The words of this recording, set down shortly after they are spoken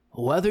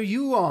whether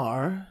you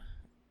are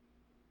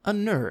a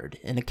nerd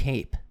in a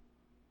cape,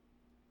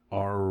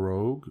 or a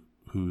rogue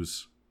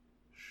who's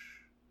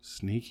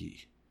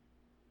sneaky,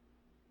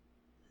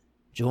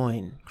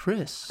 join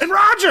Chris and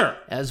Roger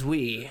as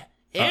we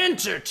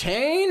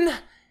entertain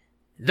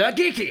the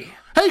geeky.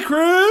 Hey,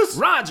 Chris.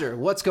 Roger,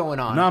 what's going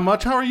on? Not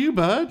much. How are you,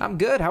 bud? I'm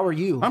good. How are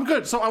you? I'm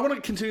good. So I want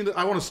to continue.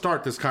 I want to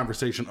start this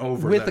conversation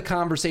over with the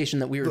conversation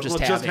that we were just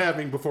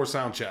having before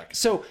sound check.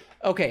 So,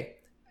 okay,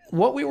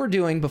 what we were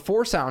doing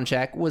before sound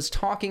check was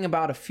talking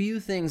about a few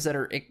things that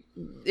are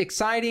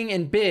exciting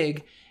and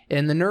big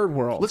in the nerd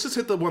world. Let's just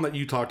hit the one that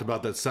you talked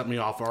about that set me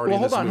off already.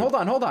 Well,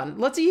 hold on.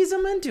 Let's ease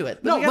them into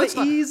it. No, let's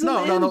ease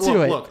them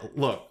into it.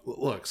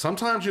 Look.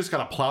 Sometimes you just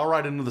got to plow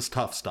right into this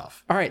tough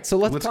stuff. All right, so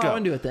let's plow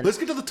into it then. Let's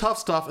get to the tough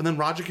stuff, and then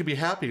Roger can be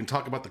happy and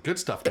talk about the good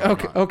stuff.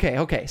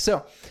 Okay.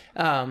 So,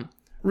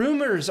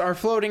 rumors are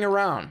floating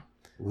around.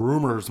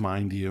 Rumors,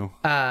 mind you.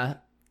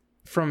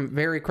 From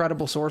very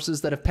credible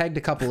sources that have pegged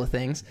a couple of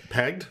things.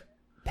 Pegged?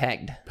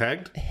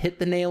 Hit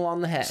the nail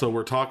on the head. So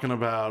we're talking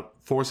about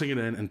forcing it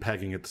in and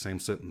pegging at the same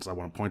sentence. I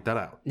want to point that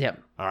out.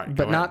 Yep. All right.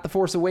 But not The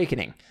Force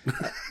Awakening.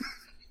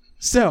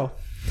 So,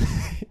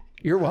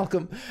 you're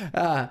welcome.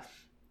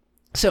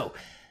 So,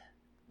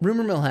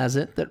 rumor mill has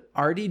it that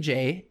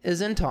RDJ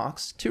is in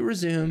talks to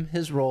resume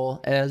his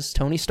role as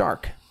Tony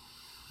Stark.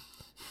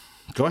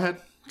 Go ahead.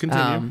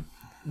 Continue.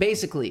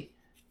 Basically,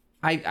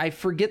 I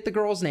forget the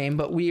girl's name,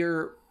 but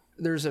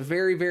there's a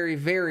very, very,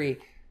 very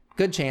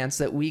good chance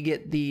that we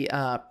get the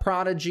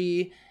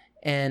prodigy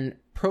and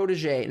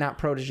protege, not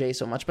protege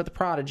so much, but the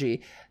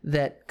prodigy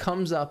that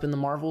comes up in the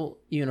Marvel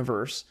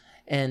universe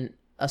and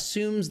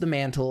assumes the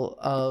mantle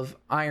of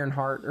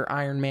Ironheart or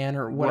Iron Man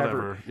or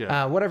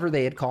whatever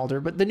they had called her.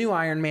 But the new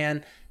Iron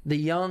Man, the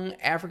young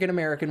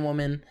African-American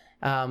woman,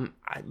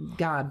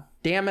 God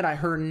damn it,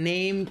 her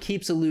name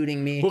keeps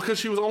eluding me. Well, because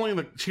she was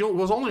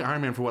only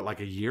Iron Man for what, like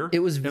a year? It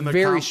was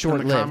very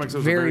short-lived.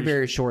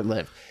 Very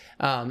short-lived.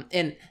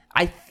 And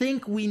I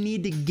think we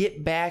need to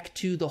get back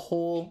to the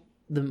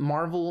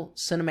Marvel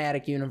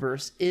Cinematic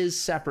Universe is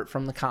separate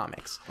from the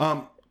comics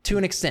to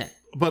an extent.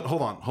 But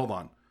hold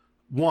on.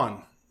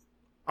 One,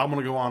 I'm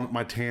going to go on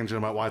my tangent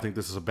about why I think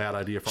this is a bad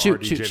idea for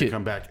RDJ to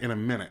come back in a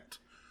minute.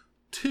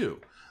 Two,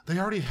 they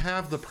already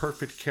have the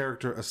perfect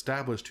character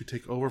established to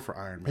take over for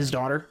Iron Man. His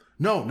daughter?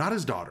 No, not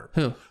his daughter.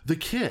 Who? The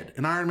kid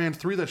in Iron Man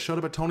 3 that showed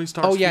up at Tony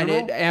Stark's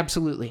funeral.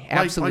 Absolutely.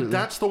 Like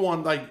that's the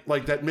one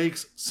like that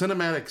makes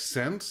cinematic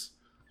sense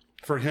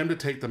for him to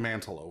take the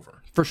mantle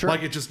over. For sure.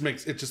 Like it just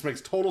makes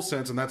total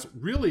sense, and that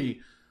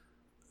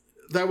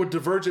would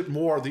diverge it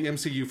more, the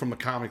MCU, from the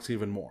comics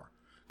even more.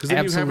 Because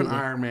then you have an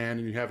Iron Man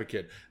and you have a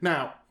kid.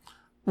 Now,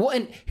 well,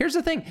 and here's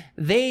the thing.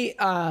 They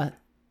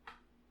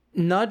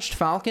nudged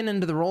Falcon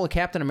into the role of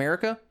Captain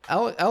America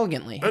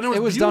elegantly.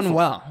 It was done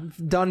well.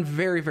 Done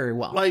very, very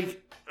well. Like,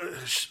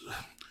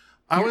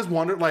 I always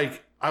wondered,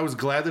 I was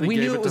glad that he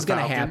gave it to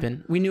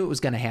Falcon. We knew it was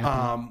going to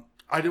happen.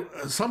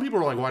 Some people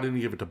were like, why didn't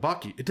he give it to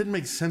Bucky? It didn't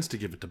make sense to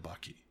give it to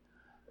Bucky.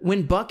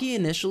 When Bucky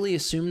initially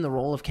assumed the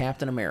role of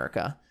Captain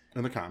America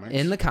in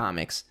the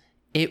comics,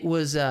 it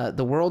was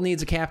the world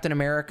needs a Captain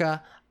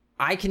America.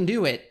 I can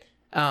do it.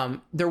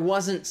 There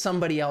wasn't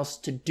somebody else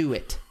to do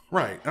it.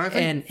 Right.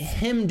 And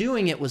him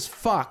doing it was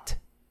fucked.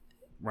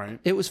 Right.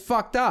 It was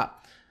fucked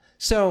up.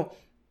 So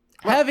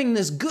having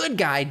this good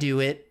guy do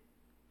it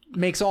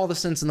makes all the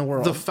sense in the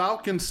world. The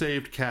Falcon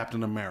saved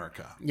Captain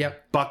America.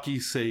 Yep. Bucky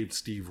saved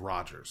Steve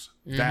Rogers.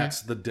 Mm-hmm.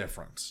 That's the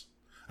difference.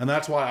 And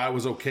that's why I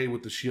was okay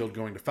with the shield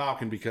going to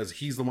Falcon, because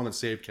he's the one that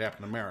saved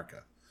Captain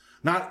America.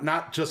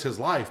 Not just his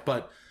life,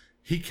 but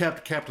he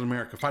kept Captain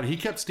America fighting. He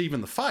kept Steve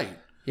in the fight.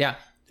 Yeah.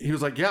 He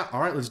was like, yeah,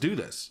 all right, let's do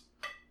this.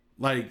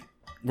 Like,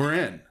 we're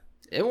in.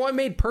 It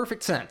made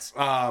perfect sense.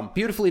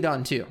 Beautifully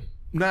done, too.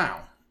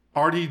 Now,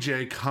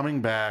 RDJ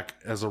coming back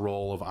as a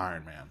role of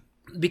Iron Man.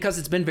 Because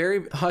it's been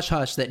very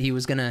hush-hush that he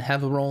was going to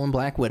have a role in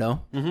Black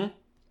Widow. Mm-hmm.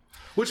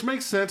 Which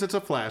makes sense. It's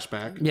a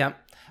flashback. Yeah.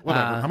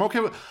 Whatever. I'm okay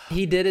with...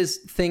 He did his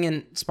thing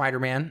in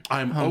Spider-Man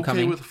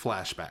Homecoming. Okay with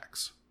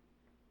flashbacks.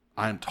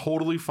 I'm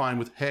totally fine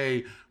with,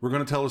 hey, we're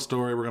going to tell a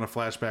story. We're going to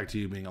flashback to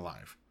you being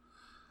alive.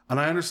 And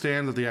I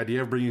understand that the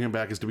idea of bringing him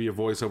back is to be a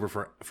voiceover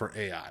for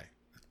AI.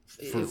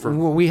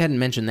 Well, we hadn't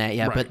mentioned that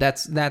yet, right.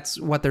 But that's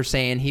what they're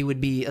saying. He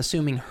would be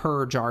assuming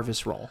her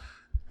Jarvis role.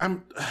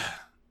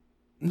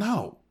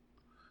 No.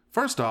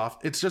 First off,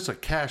 it's just a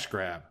cash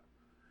grab.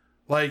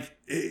 Like,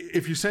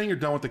 if you're saying you're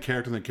done with the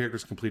character, then the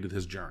character's completed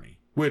his journey,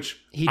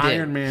 which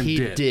Iron Man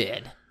did. He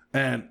did.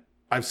 And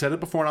I've said it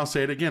before and I'll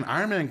say it again.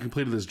 Iron Man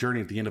completed his journey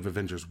at the end of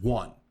Avengers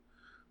 1,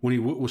 when he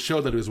was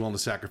showed that he was willing to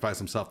sacrifice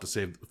himself to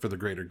save for the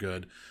greater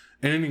good.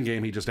 And in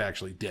Endgame, he just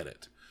actually did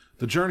it.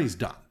 The journey's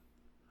done.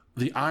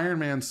 The Iron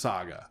Man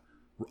saga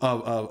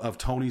of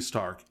Tony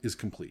Stark is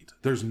complete.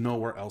 There's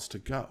nowhere else to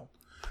go.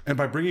 And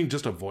by bringing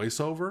just a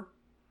voiceover,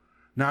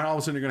 now all of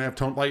a sudden you're going to have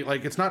Tony,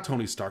 like it's not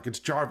Tony Stark, it's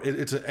Jarvis,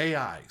 it's an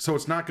AI. So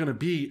it's not going to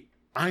be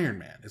Iron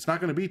Man. It's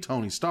not going to be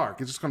Tony Stark.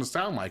 It's just going to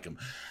sound like him.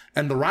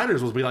 And the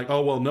writers will be like,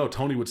 oh, well, no,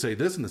 Tony would say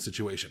this in this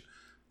situation.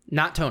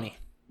 Not Tony.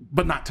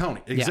 But not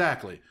Tony.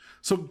 Exactly. Yeah.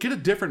 So get a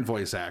different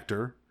voice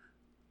actor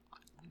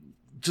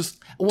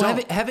just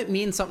have it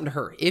mean something to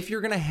her. If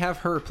you're going to have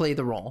her play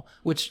the role,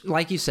 which,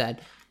 like you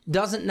said,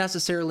 doesn't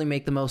necessarily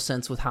make the most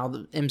sense with how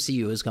the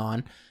MCU has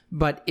gone,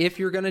 but if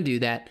you're going to do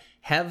that,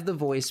 have the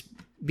voice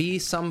be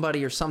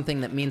somebody or something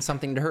that means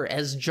something to her,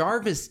 as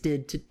Jarvis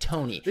did to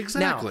Tony.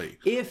 Exactly.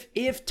 Now,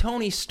 if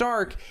Tony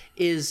Stark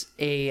is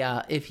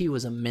if he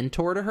was a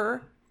mentor to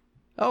her,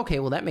 okay,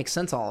 well, that makes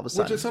sense all of a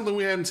sudden. Which is something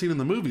we hadn't seen in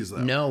the movies,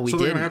 though. No, we didn't.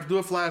 So they're going to have to do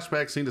a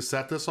flashback scene to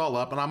set this all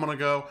up, and I'm going to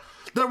go,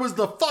 there was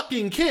the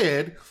fucking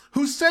kid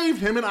who saved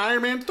him in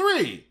Iron Man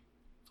 3.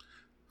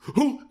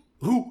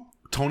 Who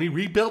Tony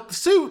rebuilt the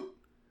suit.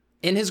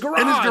 In his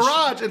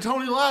garage. And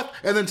Tony left,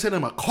 and then sent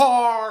him a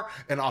car,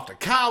 and off to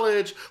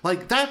college.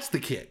 Like, that's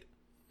the kid.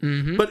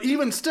 Mm-hmm. But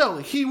even still,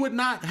 he would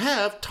not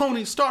have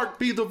Tony Stark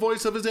be the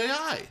voice of his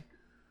AI.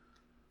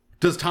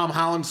 Does Tom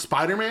Holland's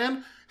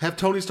Spider-Man have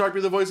Tony Stark be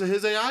the voice of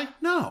his AI?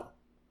 No.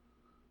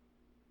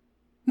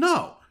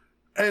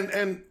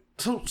 And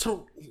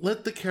so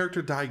let the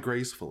character die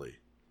gracefully.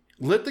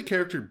 Let the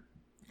character,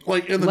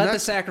 like, in the let the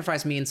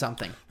sacrifice mean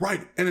something.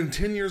 Right. And in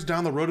 10 years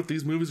down the road, if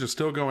these movies are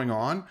still going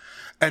on,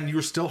 and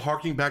you're still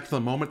harking back to the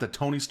moment that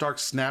Tony Stark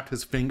snapped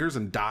his fingers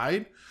and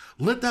died,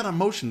 let that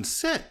emotion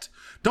sit.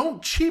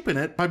 Don't cheapen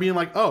it by being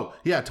like, oh,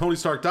 yeah, Tony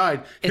Stark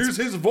died. Here's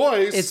his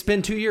voice. It's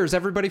been 2 years.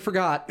 Everybody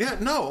forgot. Yeah,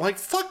 no, like,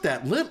 fuck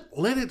that.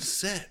 Let it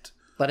sit.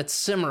 Let it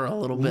simmer a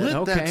little bit.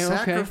 Let that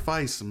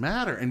sacrifice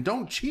matter. And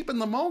don't cheapen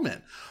the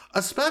moment.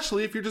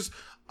 Especially if you're just,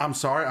 I'm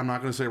sorry, I'm not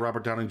going to say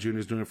Robert Downey Jr.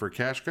 is doing it for a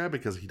cash grab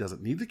because he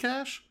doesn't need the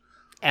cash.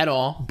 At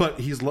all. But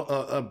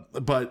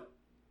but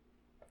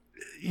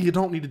you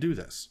don't need to do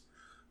this.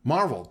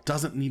 Marvel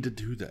doesn't need to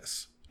do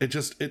this.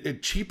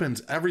 It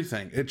cheapens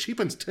everything. It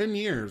cheapens 10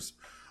 years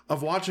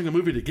of watching a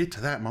movie to get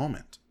to that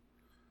moment.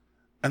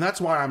 And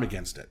that's why I'm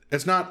against it.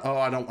 It's not,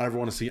 I don't ever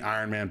want to see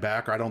Iron Man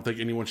back, or I don't think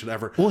anyone should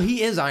ever. Well,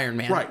 he is Iron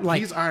Man. Right, like,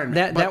 he's Iron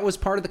Man. That was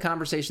part of the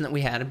conversation that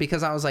we had,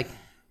 because I was like,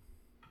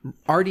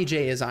 RDJ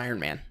is Iron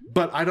Man.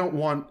 But I don't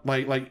want,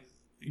 like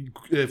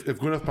if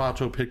Gwyneth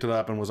Paltrow picked it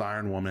up and was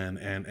Iron Woman,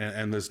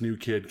 and this new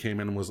kid came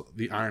in and was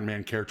the Iron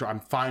Man character, I'm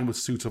fine with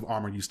suits of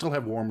armor. You still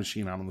have War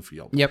Machine out on the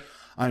field. Yep.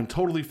 I'm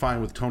totally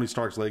fine with Tony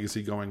Stark's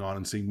legacy going on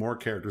and seeing more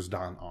characters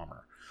don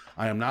armor.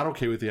 I am not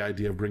okay with the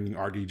idea of bringing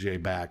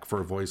RDJ back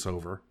for a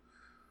voiceover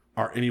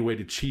or any way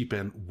to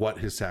cheapen what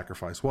his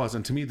sacrifice was.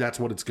 And to me, that's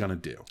what it's going to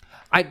do.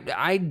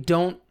 I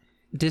don't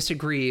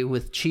disagree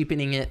with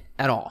cheapening it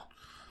at all.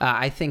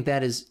 I think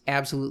that is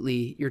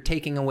absolutely, you're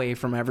taking away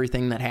from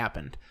everything that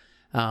happened.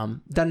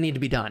 Doesn't need to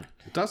be done.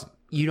 It doesn't.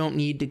 You don't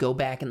need to go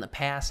back in the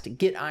past to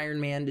get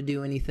Iron Man to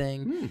do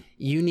anything.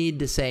 You need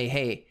to say,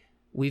 hey,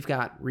 we've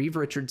got Reeve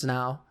Richards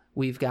now.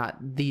 We've got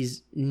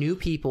these new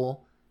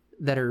people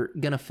that are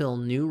going to fill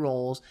new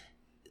roles.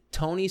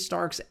 Tony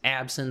Stark's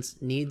absence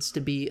needs to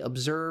be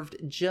observed,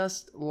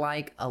 just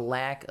like a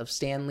lack of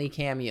Stan Lee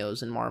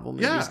cameos in Marvel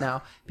movies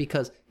now,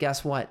 because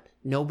guess what?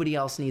 Nobody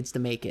else needs to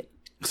make it.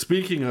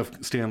 Speaking of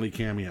Stan Lee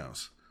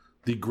cameos,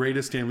 the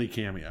greatest Stan Lee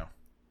cameo.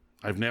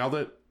 I've nailed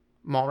it.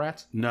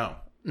 Mallrats? No.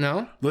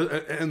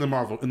 In the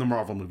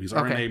Marvel movies,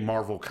 or in a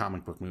Marvel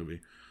comic book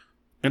movie.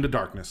 Into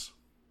Darkness.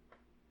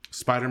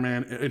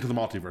 Spider-Man, Into the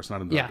Multiverse,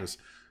 not Into Darkness.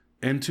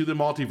 Into the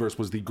Multiverse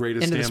was the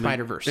greatest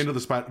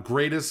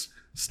greatest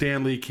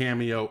Stan Lee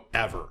cameo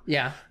ever.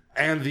 Yeah.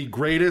 And the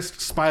greatest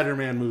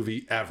Spider-Man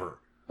movie ever.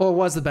 Well, it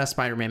was the best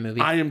Spider-Man movie.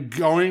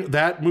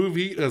 That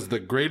movie is the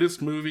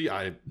greatest movie.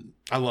 I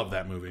love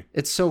that movie.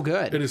 It's so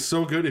good. It is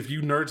so good. If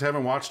you nerds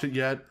haven't watched it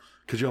yet,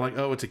 because you're like,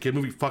 oh, it's a kid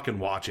movie, fucking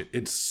watch it.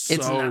 It's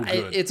so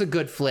good. It's a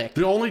good flick.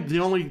 The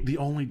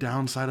only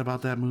downside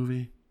about that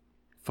movie,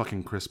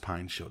 fucking Chris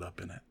Pine showed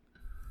up in it.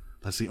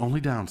 That's the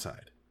only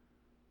downside.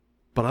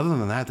 But other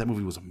than that, that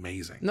movie was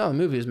amazing. No, the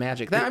movie was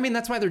magic.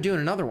 That's why they're doing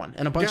another one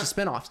and a bunch of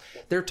spinoffs.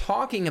 They're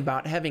talking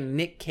about having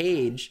Nick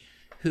Cage,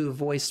 who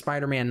voiced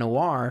Spider-Man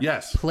Noir,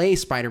 play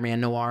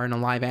Spider-Man Noir in a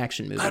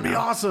live-action movie. That'd be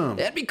awesome.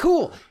 That'd be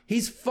cool.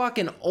 He's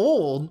fucking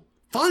old.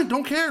 Fine,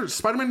 don't care.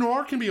 Spider-Man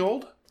Noir can be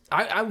old.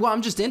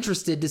 I'm just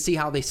interested to see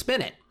how they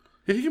spin it.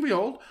 Yeah, he can be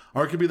old,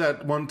 or it could be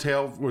that one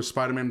tale where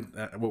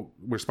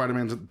where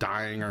Spider-Man's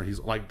dying, or he's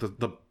like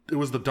it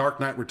was the Dark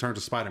Knight Return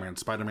to Spider-Man,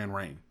 Spider-Man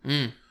Reign,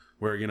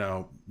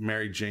 where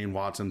Mary Jane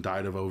Watson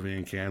died of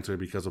ovarian cancer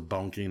because of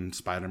bonking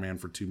Spider-Man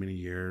for too many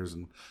years,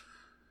 and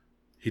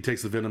he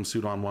takes the Venom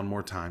suit on one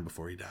more time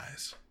before he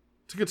dies.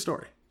 It's a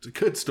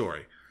good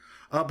story.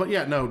 But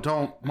yeah, no,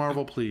 don't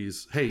Marvel,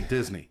 please. Hey,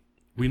 Disney,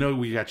 we know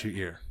we got your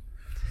ear.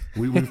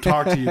 We've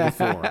talked to you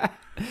before.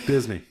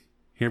 Disney,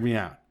 hear me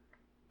out.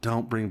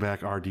 Don't bring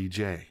back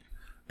RDJ.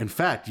 In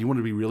fact, you want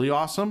to be really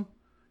awesome?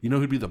 You know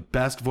who'd be the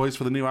best voice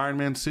for the new Iron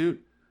Man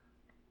suit?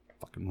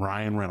 Fucking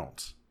Ryan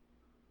Reynolds.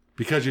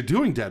 Because you're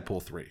doing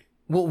Deadpool 3.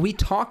 Well, we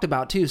talked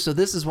about, too, so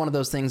this is one of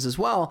those things as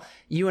well.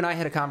 You and I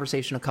had a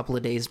conversation a couple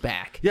of days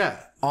back.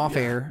 Yeah. Off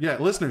air. Yeah,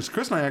 listeners,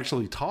 Chris and I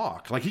actually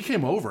talked. Like, he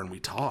came over and we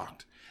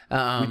talked.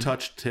 We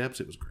touched tips.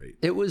 It was great.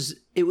 It was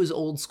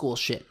old school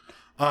shit.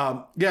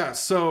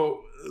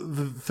 So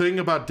the thing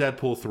about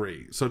Deadpool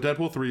 3. So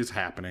Deadpool 3 is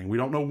happening. We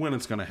don't know when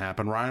it's going to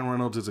happen. Ryan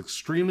Reynolds is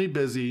extremely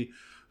busy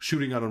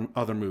shooting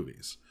other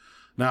movies.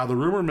 Now, the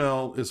rumor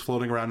mill is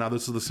floating around. Now,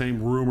 this is the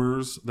same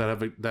rumors that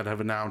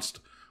have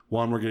announced,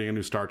 one, we're getting a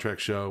new Star Trek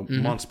show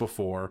months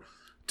before,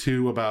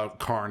 two, about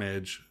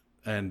Carnage,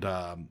 and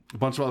a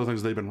bunch of other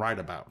things they've been right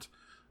about.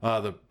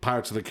 The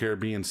Pirates of the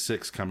Caribbean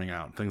 6 coming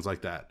out, things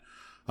like that.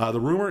 The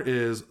rumor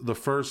is the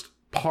first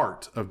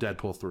part of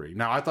Deadpool 3.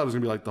 Now, I thought it was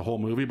going to be like the whole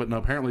movie, but no,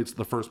 apparently it's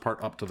the first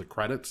part up to the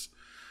credits.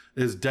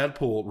 Is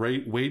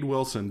Deadpool, Wade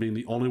Wilson, being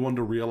the only one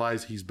to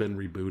realize he's been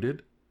rebooted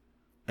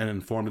and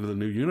informed into the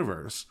new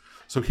universe.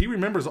 So he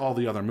remembers all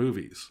the other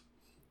movies.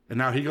 And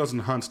now he goes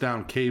and hunts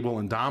down Cable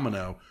and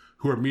Domino,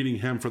 who are meeting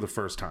him for the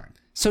first time.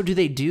 So do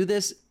they do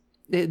this?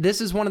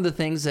 This is one of the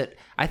things that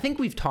I think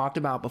we've talked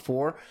about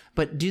before,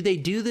 but do they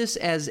do this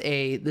as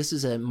this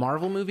is a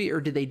Marvel movie,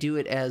 or do they do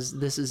it as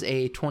this is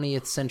a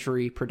 20th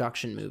century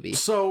production movie?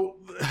 So,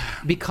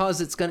 because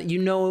it's going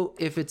to,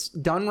 if it's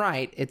done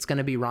right, it's going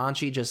to be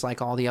raunchy just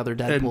like all the other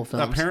Deadpool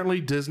films.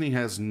 Apparently Disney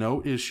has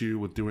no issue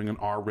with doing an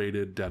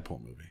R-rated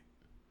Deadpool movie.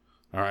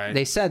 All right.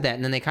 They said that,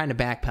 and then they kind of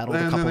backpedaled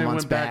a couple months back. And then they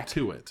went back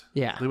to it.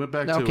 Yeah. They went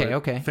back to it.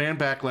 Okay. Fan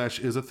backlash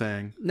is a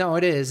thing. No,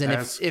 it is. And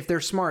if they're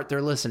smart,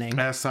 they're listening.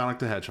 Ask Sonic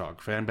the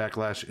Hedgehog. Fan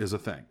backlash is a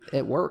thing.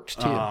 It worked,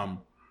 too.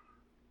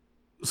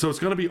 So it's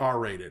going to be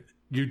R-rated.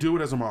 You do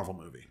it as a Marvel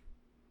movie.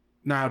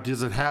 Now, does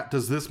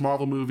this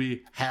Marvel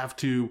movie have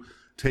to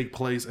take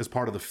place as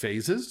part of the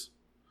phases?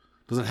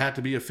 Does it have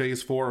to be a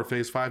Phase 4 or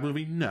Phase 5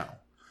 movie? No.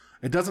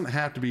 It doesn't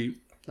have to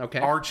be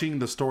arching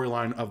the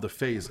storyline of the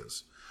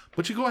phases.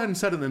 But you go ahead and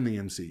set it in the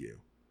MCU.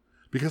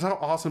 Because how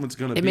awesome it's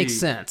going to be. It makes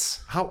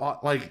sense. How,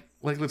 like,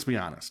 let's be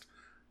honest.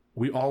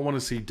 We all want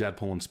to see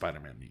Deadpool and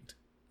Spider-Man meet.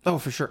 Oh,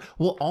 for sure.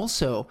 Well,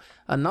 also,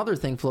 another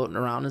thing floating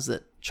around is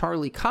that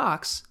Charlie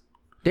Cox,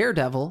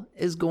 Daredevil,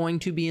 is going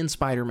to be in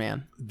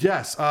Spider-Man.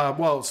 Yes.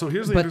 Well, so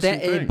here's the interesting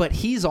thing. But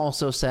he's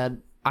also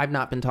said, I've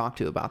not been talked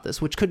to about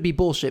this, which could be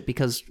bullshit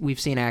because we've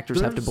seen actors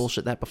have to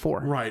bullshit that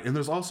before. Right. And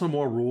there's also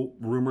more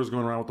rumors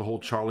going around with the whole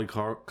Charlie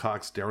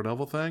Cox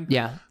Daredevil thing.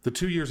 Yeah. The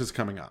 2 years is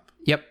coming up.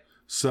 Yep.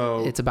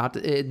 So it's about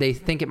to, they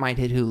think it might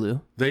hit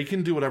Hulu. They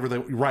can do whatever they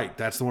right.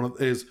 That's the one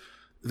is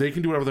they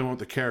can do whatever they want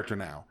with the character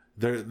now.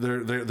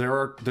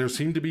 There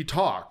seem to be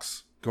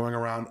talks going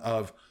around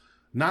of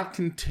not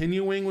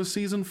continuing with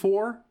season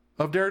 4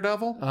 of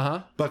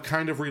Daredevil, but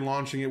kind of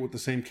relaunching it with the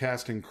same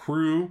cast and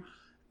crew,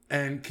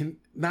 and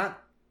not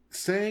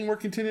saying we're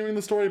continuing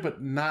the story,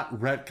 but not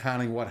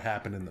retconning what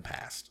happened in the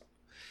past.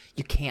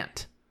 You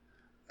can't.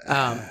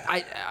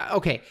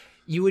 Okay.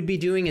 You would be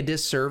doing a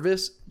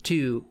disservice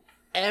to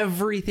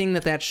everything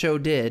that show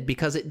did,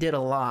 because it did a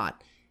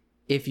lot,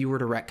 if you were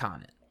to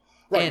retcon it.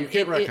 Right, and you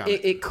can't retcon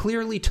it. It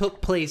clearly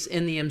took place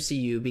in the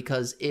MCU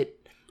because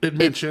it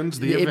mentions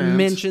the events. It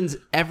mentions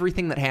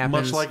everything that happens.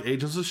 Much like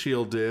Agents of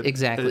S.H.I.E.L.D. did.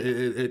 Exactly.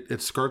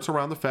 It skirts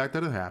around the fact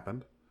that it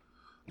happened.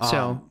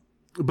 So...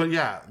 But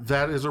yeah,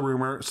 that is a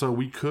rumor. So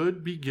we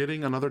could be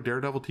getting another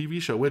Daredevil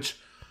TV show, which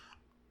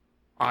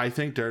I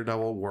think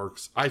Daredevil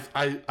works.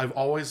 I've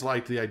always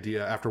liked the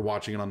idea, after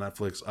watching it on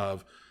Netflix,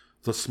 of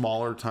the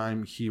smaller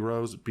time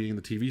heroes being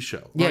the TV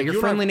show. Yeah, like,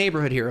 your friendly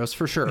neighborhood heroes,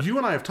 for sure. You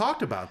and I have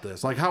talked about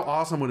this. Like, how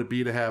awesome would it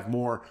be to have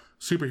more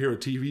superhero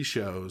TV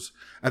shows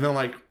and then,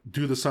 like,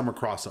 do the summer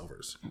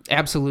crossovers?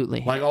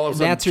 Absolutely. Like, all of a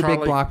sudden, that's your big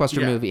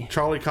blockbuster movie.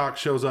 Charlie Cox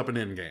shows up in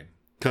Endgame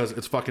because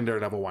it's fucking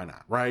Daredevil. Why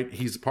not? Right?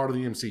 He's part of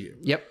the MCU.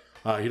 Yep.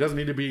 He doesn't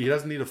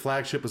need to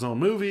flagship his own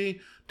movie.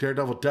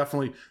 Daredevil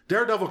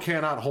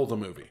cannot hold a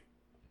movie.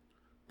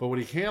 But what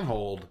he can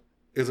hold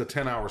is a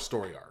 10-hour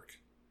story arc.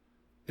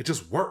 It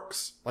just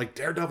works. Like,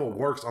 Daredevil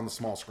works on the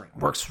small screen.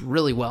 Works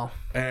really well.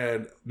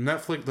 And the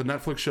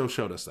Netflix show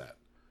showed us that.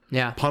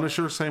 Yeah.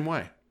 Punisher, same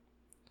way.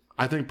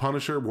 I think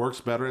Punisher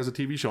works better as a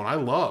TV show. And I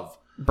love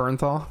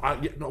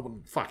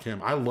Bernthal. Fuck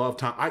him. I love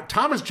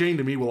Thomas Jane.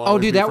 To me, will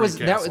always be that Frank was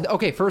Castle.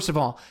 okay. First of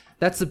all,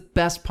 that's the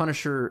best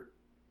Punisher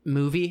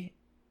movie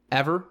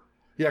ever.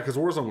 Yeah, because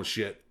Warzone was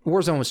shit.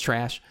 Warzone was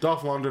trash.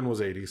 Dolph Lundgren was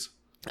 80s.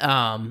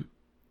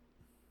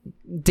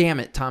 Damn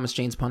it, Thomas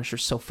Jane's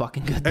Punisher's so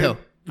fucking good, though.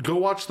 Go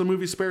watch the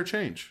movie Spare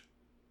Change.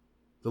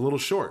 The little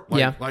short.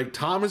 Like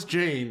Thomas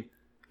Jane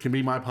can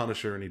be my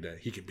Punisher any day.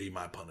 He can be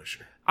my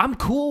Punisher. I'm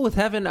cool with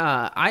having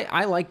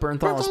I like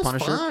Bernthal as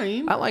Punisher.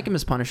 Fine. I like him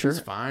as Punisher.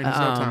 He's fine. He's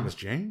not Thomas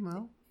Jane,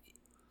 though.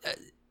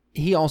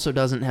 He also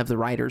doesn't have the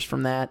writers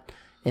from that.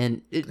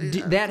 And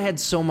that had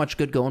so much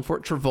good going for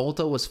it.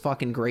 Travolta was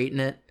fucking great in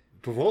it.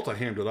 Travolta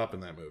hammed it up in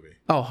that movie.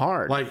 Oh,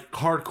 hard. Like,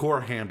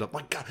 hardcore hammed up.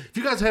 Like, God, if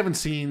you guys haven't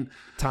seen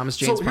Thomas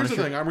Jane's Punisher. So here's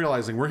the thing. I'm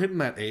realizing we're hitting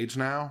that age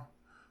now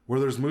where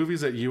there's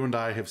movies that you and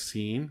I have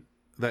seen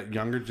that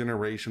younger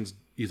generations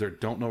either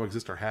don't know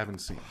exist or haven't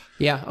seen.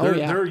 Yeah.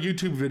 There are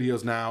YouTube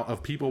videos now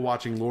of people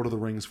watching Lord of the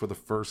Rings for the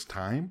first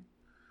time.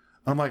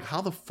 I'm like,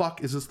 how the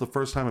fuck is this the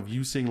first time of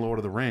you seeing Lord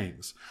of the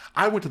Rings?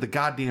 I went to the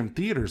goddamn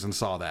theaters and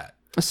saw that.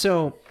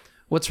 So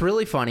what's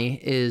really funny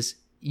is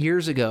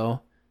years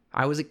ago,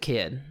 I was a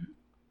kid,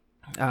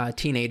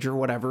 teenager,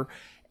 whatever,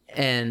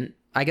 and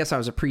I guess I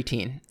was a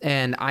preteen,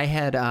 and I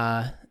had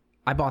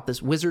I bought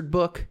this wizard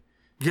book.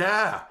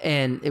 Yeah.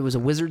 And it was a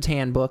wizard's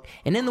handbook,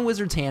 and in the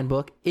wizard's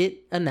handbook,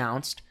 it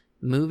announced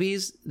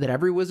movies that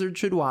every wizard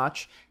should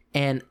watch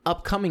and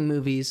upcoming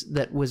movies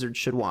that Wizards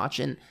should watch.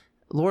 And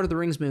Lord of the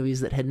Rings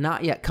movies that had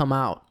not yet come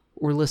out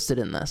were listed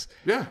in this.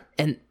 Yeah.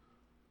 And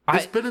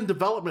it's been in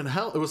development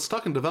hell. It was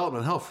stuck in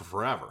development hell for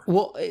forever.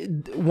 Well,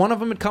 one of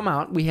them had come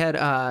out. We had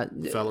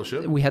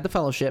Fellowship. We had the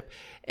Fellowship,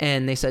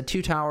 and they said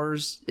Two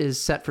Towers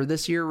is set for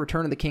this year.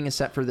 Return of the King is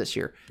set for this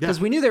year because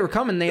we knew they were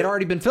coming. They had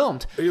already been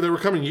filmed. They were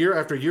coming year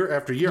after year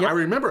after year. Yep. I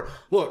remember.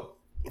 Look,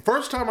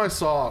 first time I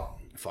saw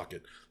the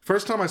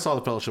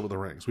Fellowship of the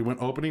Rings, we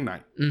went opening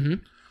night.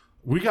 Mm-hmm.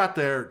 We got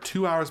there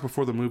 2 hours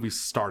before the movie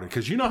started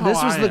because you know how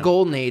this was the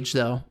golden age,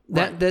 though.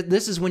 Right.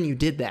 This is when you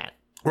did that.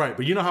 Right,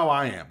 but you know how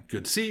I am.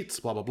 Good seats,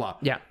 blah, blah, blah.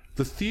 Yeah.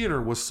 The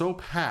theater was so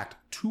packed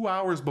 2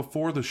 hours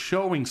before the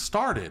showing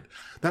started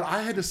that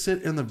I had to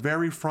sit in the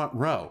very front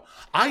row.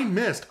 I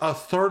missed a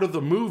third of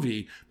the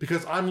movie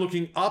because I'm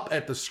looking up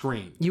at the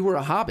screen. You were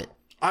a hobbit.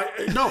 I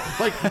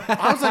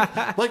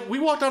was like, we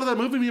walked out of that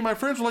movie, me and my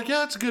friends were like,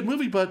 yeah, it's a good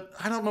movie, but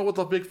I don't know what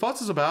the big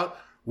fuss is about.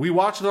 We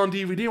watched it on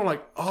DVD and we're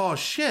like, oh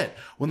shit.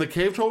 When the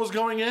cave troll was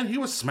going in, he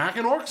was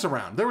smacking orcs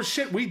around. There was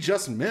shit we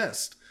just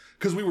missed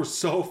because we were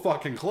so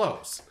fucking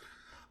close.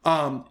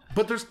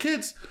 But there's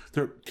kids.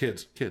 They're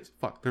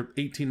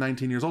 18,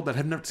 19 years old that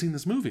have never seen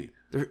this movie.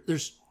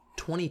 There's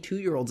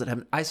 22-year-olds that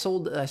haven't. I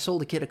sold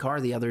a kid a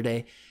car the other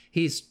day.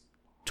 He's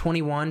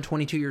 21,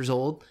 22 years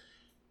old.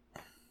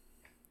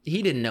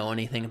 He didn't know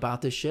anything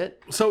about this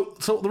shit. So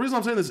the reason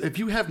I'm saying this, if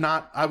you have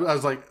not, I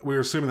was like, we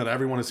were assuming that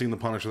everyone has seen The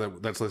Punisher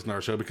that's listening to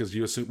our show because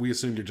we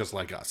assume you're just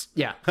like us.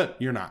 Yeah.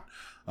 You're not.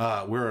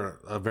 We're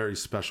a very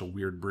special,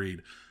 weird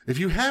breed. If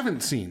you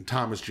haven't seen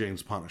Thomas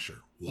Jane's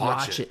Punisher,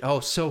 watch it. Oh,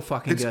 so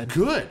fucking good.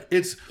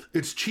 It's good.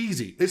 It's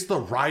cheesy. It's the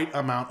right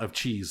amount of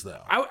cheese,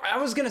 though. I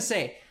was gonna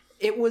say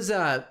it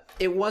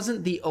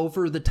wasn't the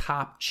over the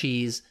top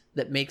cheese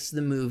that makes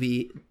the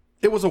movie.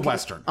 It was a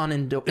Western.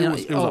 It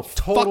was a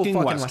total fucking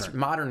Western.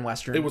 Modern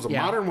Western. It was a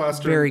modern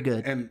Western. Very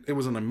good. And it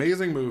was an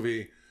amazing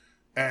movie.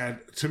 And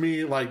to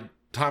me, like,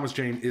 Thomas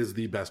Jane is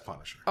the best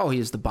Punisher. Oh, he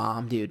is the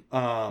bomb, dude.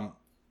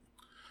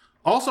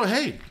 Also,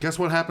 hey, guess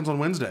what happens on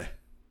Wednesday?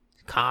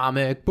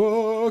 Comic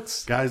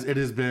books. Guys, it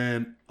has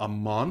been a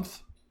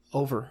month.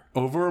 Over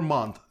a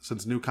month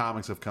since new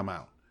comics have come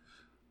out.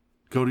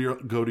 Go to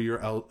your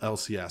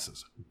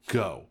LCSs.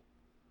 Go.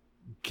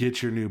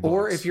 Get your new books.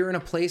 Or if you're in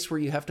a place where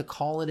you have to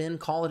call it in,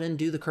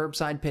 do the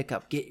curbside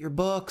pickup. Get your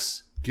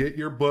books. Get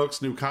your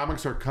books. New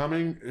comics are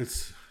coming.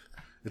 It's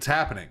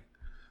happening.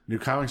 New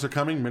comics are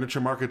coming.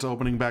 Miniature market's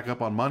opening back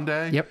up on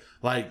Monday. Yep.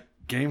 Like,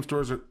 game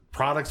stores,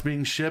 products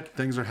being shipped.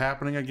 Things are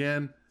happening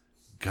again.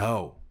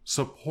 Go.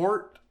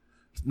 Support.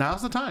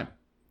 Now's the time.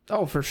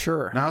 Oh, for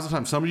sure. Now's the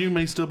time. Some of you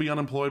may still be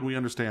unemployed. We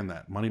understand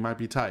that. Money might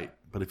be tight.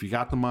 But if you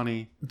got the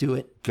money, do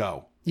it.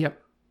 Go.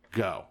 Yep.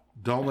 Go.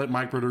 Don't let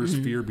Mike Berter's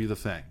fear be the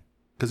thing.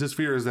 Because his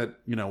fear is that,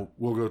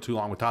 we'll go too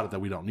long without it,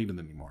 that we don't need it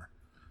anymore.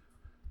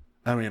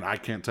 I mean, I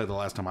can't tell you the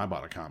last time I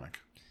bought a comic,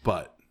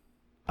 but.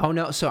 Oh,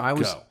 no. So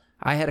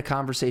I had a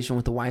conversation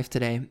with the wife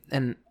today,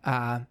 and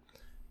I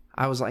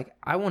was like,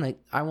 I want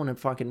to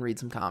fucking read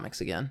some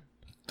comics again.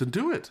 To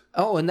do it.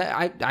 Oh, and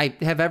I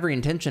have every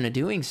intention of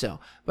doing so.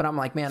 But I'm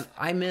like, man,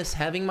 I miss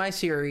having my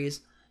series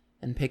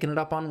and picking it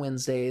up on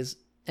Wednesdays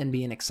and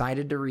being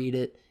excited to read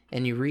it.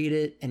 And you read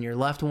it and you're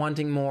left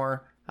wanting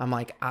more. I'm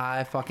like,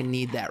 I fucking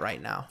need that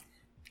right now.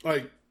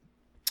 Like,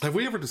 have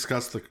we ever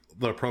discussed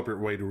the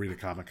appropriate way to read a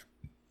comic?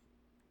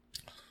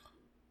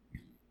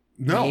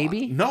 No.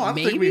 Maybe? No, I don't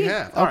think we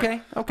have. All Okay.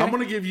 right. Okay. I'm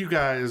going to give you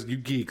guys, you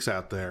geeks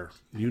out there,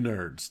 you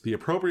nerds, the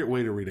appropriate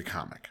way to read a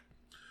comic.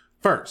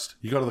 First,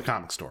 you go to the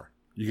comic store.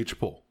 You get your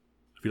pull.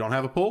 If you don't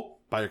have a pull,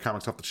 buy your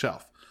comics off the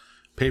shelf.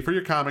 Pay for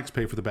your comics,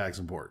 pay for the bags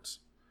and boards.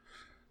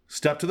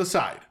 Step to the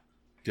side.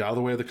 Get out of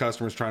the way of the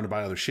customers trying to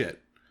buy other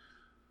shit.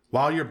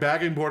 While you're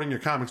bagging and boarding your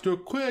comics, do a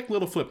quick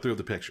little flip through of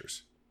the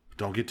pictures.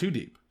 Don't get too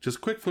deep. Just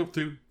quick flip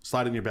through,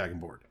 slide in your bag and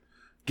board.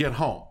 Get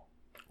home.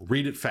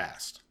 Read it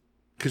fast.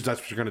 Because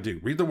that's what you're going to do.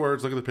 Read the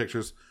words, look at the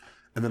pictures,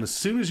 and then as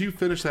soon as you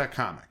finish that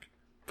comic,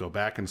 go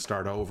back and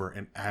start over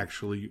and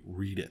actually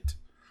read it.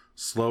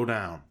 Slow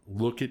down.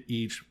 Look at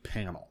each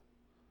panel.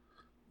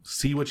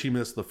 See what you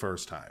missed the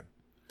first time.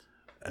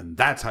 And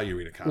that's how you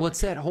read a comic. What's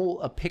that whole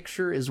 "a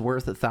picture is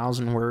worth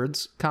 1,000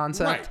 words"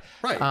 concept?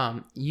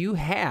 Right. You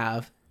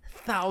have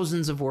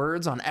thousands of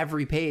words on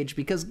every page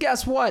because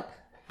guess what?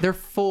 They're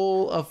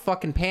full of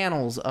fucking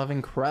panels of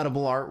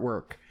incredible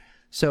artwork.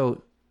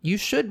 So you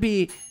should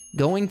be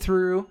going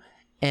through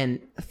and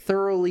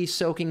thoroughly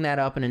soaking that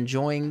up and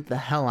enjoying the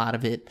hell out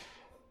of it.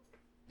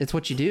 It's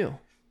what you do.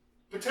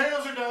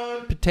 Potatoes are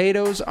done.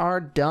 Potatoes are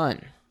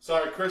done.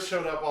 Sorry, Chris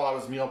showed up while I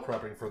was meal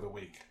prepping for the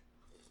week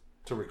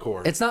to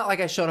record. It's not like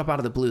I showed up out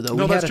of the blue, though.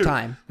 No, we had a true.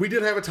 time. We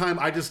did have a time.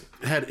 I just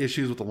had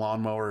issues with the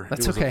lawnmower.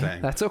 That's it was okay. A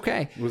thing. That's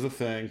okay. It was a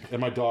thing.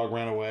 And my dog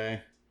ran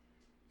away.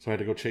 So I had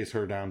to go chase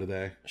her down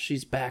today.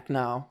 She's back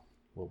now.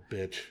 Little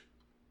bitch.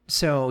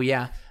 So,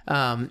 yeah.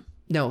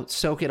 No,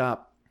 soak it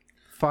up.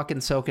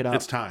 Fucking soak it up.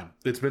 It's time.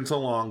 It's been so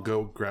long.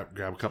 Go grab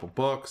a couple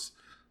books.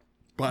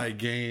 Buy a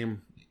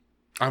game.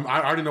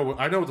 I already know.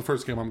 I know what the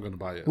first game I'm going to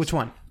buy is. Which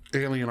one?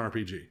 Alien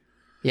RPG.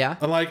 Yeah.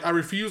 And like, I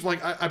refuse.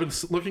 Like, I've been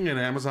looking at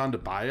Amazon to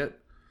buy it.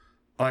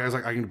 Like, I was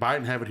like, I can buy it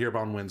and have it here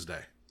on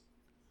Wednesday.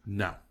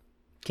 No.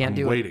 Can't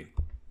do it.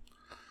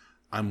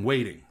 I'm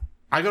waiting.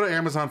 I go to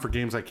Amazon for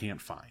games I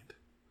can't find.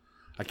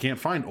 I can't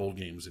find old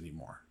games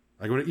anymore.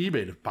 I go to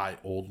eBay to buy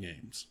old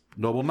games.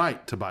 Noble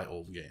Knight to buy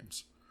old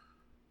games.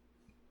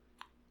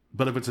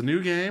 But if it's a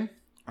new game,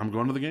 I'm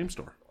going to the game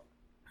store.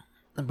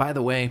 And by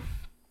the way,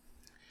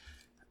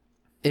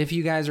 if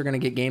you guys are going to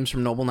get games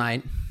from Noble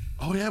Knight...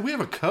 Oh, yeah, we have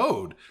a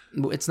code.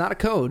 It's not a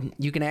code.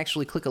 You can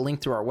actually click a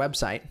link through our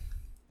website.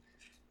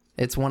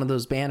 It's one of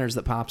those banners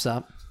that pops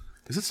up.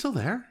 Is it still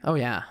there? Oh,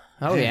 yeah.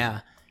 Oh,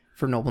 yeah.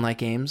 For Noble Knight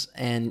Games,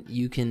 and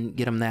you can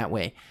get them that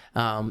way.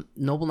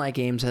 Noble Knight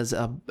Games has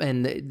a...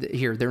 And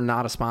here, they're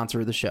not a sponsor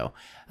of the show.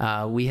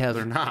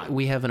 They're not.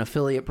 We have an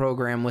affiliate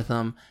program with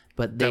them,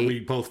 but they... That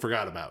we both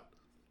forgot about.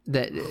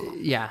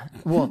 Yeah.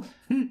 Well,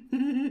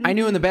 I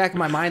knew in the back of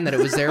my mind that it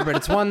was there, but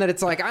it's one that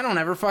it's like, I don't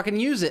ever fucking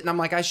use it. And I'm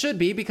like, I should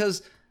be,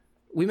 because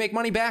we make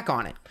money back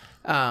on it.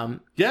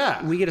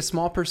 Yeah. We get a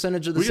small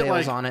percentage of the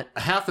sales on it.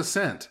 Half a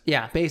cent.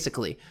 Yeah,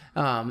 basically.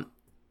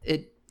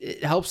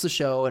 It helps the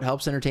show. It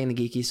helps entertain the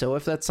geeky. So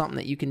if that's something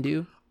that you can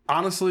do,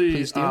 honestly,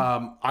 please do.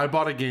 I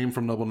bought a game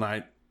from Noble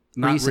Knight,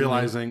 not recently.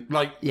 realizing,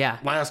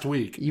 last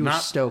week. You were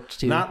stoked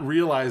too. Not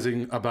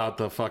realizing about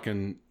the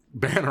fucking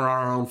banner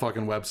on our own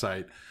fucking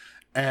website.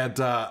 And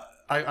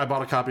I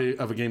bought a copy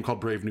of a game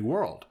called Brave New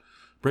World.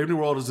 Brave New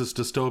World is this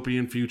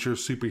dystopian future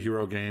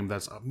superhero game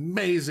that's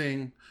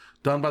amazing,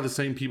 done by the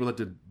same people that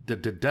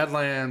did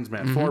Deadlands.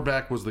 Matt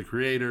Forbeck was the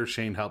creator.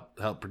 Shane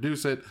helped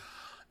produce it.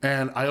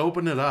 And I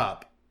opened it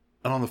up,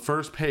 and on the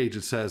first page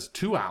it says,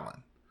 to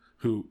Alan,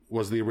 who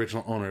was the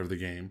original owner of the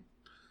game,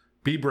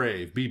 be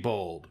brave, be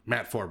bold,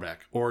 Matt Forbeck,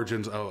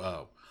 Origins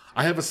 00.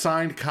 I have a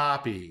signed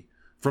copy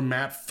from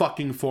Matt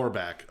fucking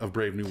Forbeck of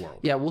Brave New World.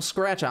 Yeah, we'll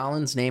scratch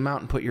Alan's name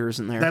out and put yours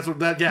in there. That's what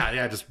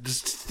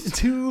just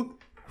to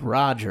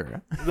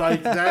Roger.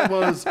 Like, that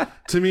was,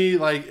 to me,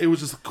 like, it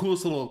was just the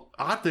coolest little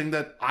odd thing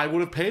that I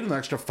would have paid an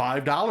extra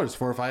 $5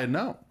 for if I had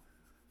known.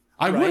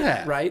 I would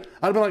have. Right.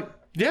 I'd have been like,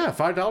 yeah,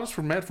 $5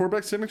 for Matt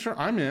Forbeck's signature,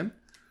 I'm in.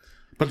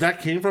 But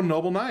that came from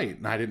Noble Knight.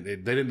 And they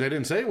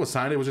didn't say it was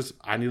signed. It was just,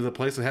 I needed a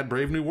place that had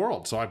Brave New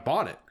World, so I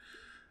bought it.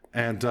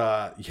 And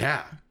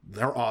yeah,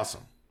 they're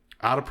awesome.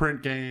 Out of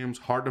print games,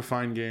 hard to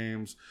find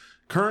games,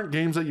 current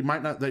games that you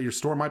might not, that your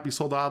store might be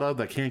sold out of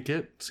that can't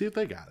get. See if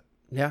they got it.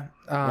 Yeah,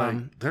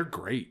 they're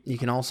great. You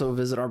can also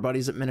visit our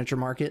buddies at Miniature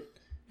Market.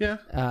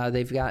 Yeah,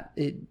 they've got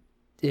it.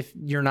 If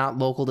you're not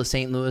local to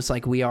St. Louis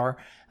like we are,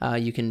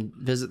 you can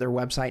visit their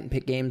website and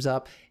pick games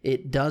up.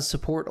 It does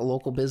support a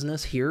local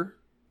business here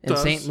in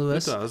St.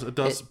 Louis. It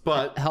does,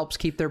 but it helps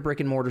keep their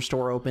brick and mortar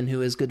store open,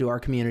 who is good to our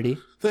community.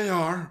 They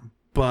are.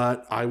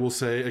 But I will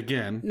say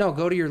again, no,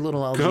 go to your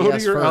little LGS Go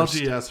to your first.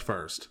 LGS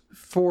first.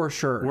 For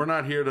sure. We're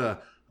not here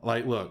to,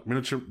 like, look,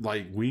 Miniature,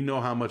 like, we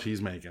know how much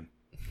he's making.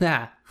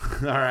 Nah.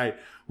 All right.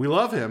 We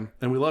love him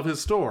and we love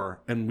his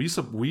store, and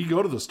we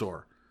go to the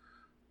store.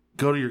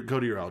 Go to your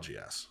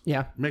LGS.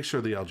 Yeah. Make sure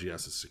the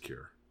LGS is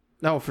secure.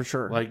 Oh, for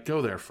sure. Like,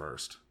 go there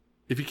first.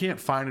 If you can't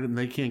find it and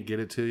they can't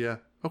get it to you,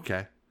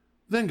 okay.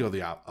 Then go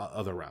the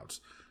other routes.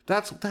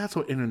 That's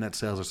what internet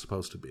sales are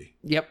supposed to be.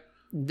 Yep.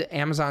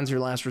 Amazon's your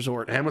last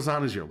resort.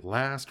 Amazon is your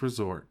last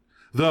resort.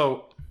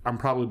 Though, I'm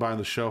probably buying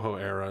the Shoho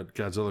era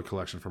Godzilla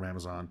collection from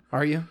Amazon.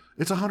 Are you?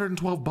 It's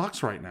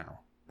 $112 right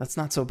now. That's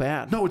not so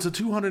bad. No, it's a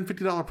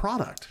 $250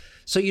 product.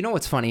 So you know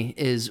what's funny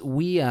is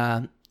we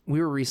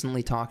were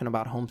recently talking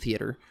about home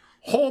theater.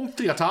 Home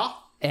theater?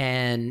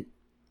 And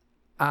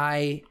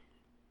I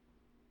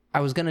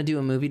was going to do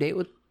a movie date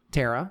with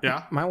Tara,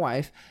 my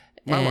wife.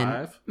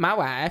 My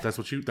wife.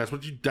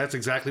 That's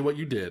exactly what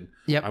you did.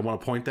 Yep. I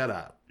want to point that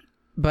out.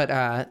 But,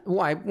 I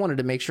wanted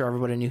to make sure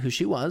everybody knew who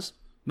she was.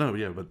 No,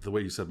 yeah, but the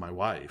way you said my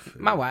wife.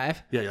 My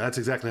wife. Yeah, that's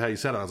exactly how you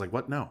said it. I was like,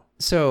 what? No.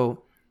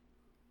 So,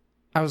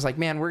 I was like,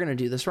 man, we're going to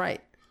do this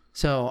right.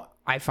 So,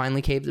 I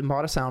finally caved and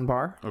bought a sound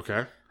bar.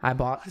 Okay. I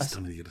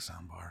still need to get a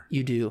sound bar.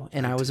 You do.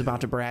 And I was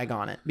about to brag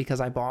on it because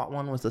I bought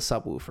one with a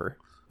subwoofer.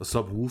 A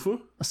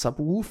subwoofer? A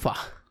subwoofer.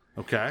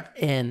 Okay.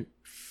 And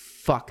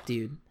fuck,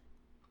 dude.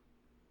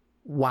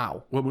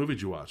 Wow. What movie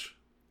did you watch?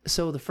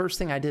 So, the first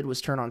thing I did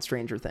was turn on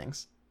Stranger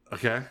Things.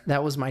 Okay.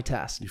 That was my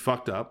test. You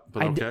fucked up,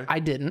 but okay. I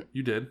didn't.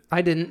 You did.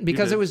 I didn't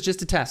because it was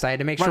just a test. I had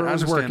to make sure it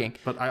was working.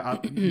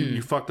 But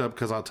you fucked up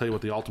because I'll tell you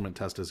what the ultimate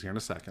test is here in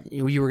a second.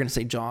 You were going to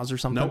say Jaws or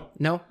something? Nope.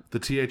 No? The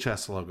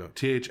THX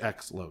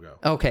logo.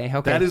 Okay.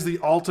 That is the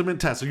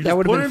ultimate test. So you that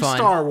just put in fun.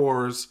 Star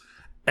Wars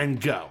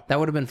and go. That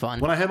would have been fun.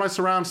 When I had my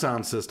surround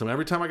sound system,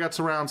 every time I got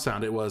surround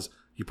sound, it was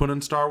you put in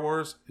Star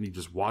Wars and you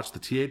just watch the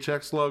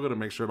THX logo to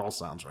make sure it all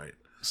sounds right.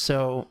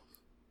 So...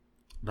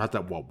 Not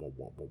that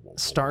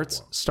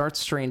starts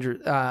Stranger.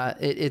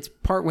 It's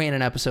partway in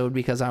an episode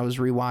because I was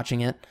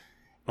rewatching it,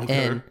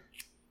 and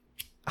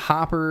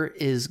Hopper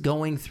is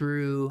going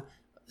through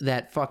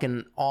that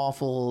fucking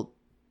awful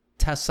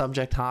test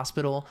subject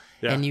hospital,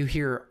 and you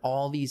hear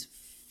all these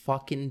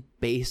fucking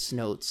bass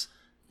notes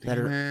that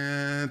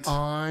are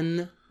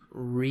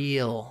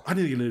unreal. I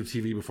need to get a new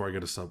TV before I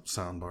get a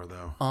sound bar,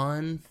 though.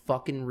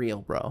 Unfucking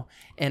real, bro.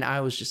 And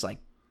I was just like,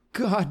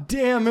 God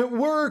damn, it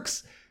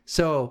works.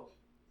 So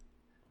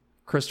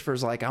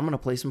Christopher's like, I'm going to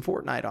play some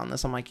Fortnite on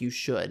this. I'm like, you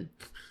should.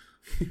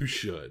 You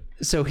should.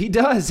 So he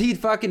does. He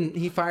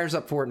fires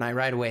up Fortnite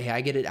right away.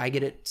 I get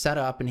it set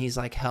up, and he's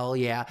like, hell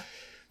yeah.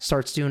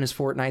 Starts doing his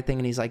Fortnite thing,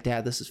 and he's like,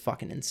 Dad, this is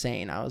fucking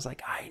insane. I was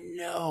like, I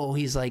know.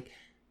 He's like,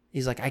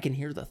 I can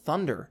hear the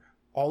thunder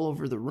all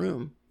over the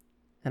room.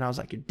 And I was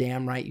like, you're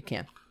damn right you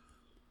can.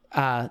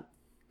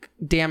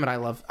 Damn it,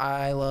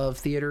 I love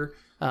theater.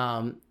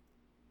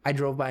 I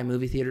drove by a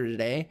movie theater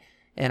today,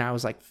 and I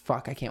was like,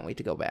 fuck, I can't wait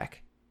to go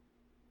back.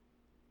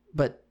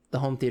 But the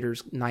home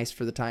theater's nice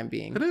for the time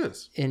being. It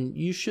is. And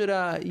you should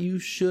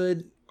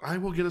I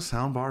will get a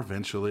sound bar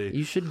eventually.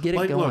 You should get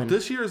it going. Look,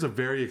 this year is a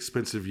very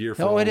expensive year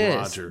for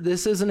Roger.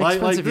 This is an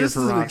expensive year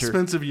for Roger. This is an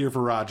expensive year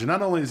for Roger.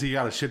 Not only has he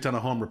got a shit ton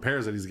of home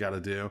repairs that he's got to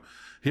do,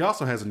 he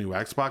also has a new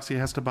Xbox he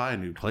has to buy, a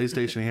new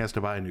PlayStation he has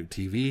to buy, a new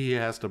TV he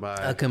has to buy.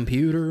 A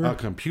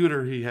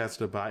computer he has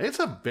to buy. It's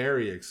a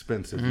very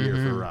expensive year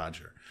for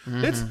Roger.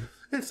 It's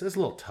a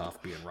little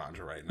tough being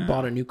Roger right now.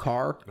 Bought a new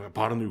car.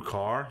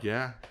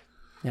 Yeah.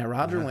 Yeah,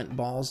 Roger went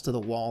balls to the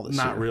wall this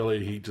year. Not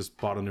really. He just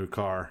bought a new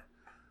car.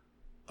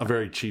 A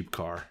very cheap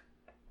car.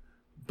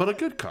 But a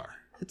good car.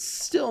 It's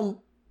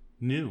still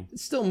new.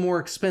 It's still more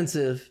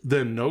expensive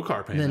than no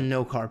car payment.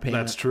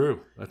 That's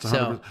true. That's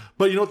 100%.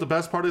 But you know what the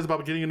best part is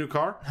about getting a new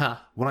car? Huh.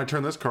 When I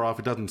turn this car off,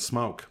 it doesn't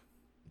smoke.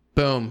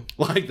 Boom.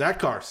 Like that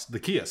car, the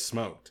Kia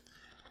smoked.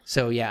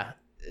 So yeah,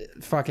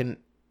 fucking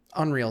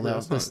unreal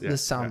though. This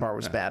soundbar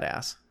was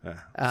badass.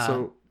 Yeah.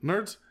 So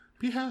nerds,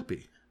 be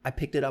happy. I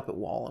picked it up at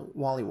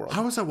Wally World. I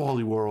was at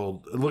Wally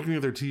World looking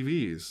at their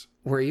TVs.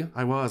 Were you?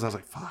 I was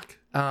like, fuck.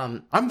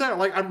 I'm there.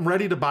 Like, I'm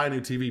ready to buy a new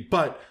TV.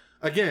 But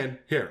again,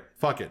 here,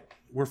 fuck it.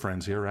 We're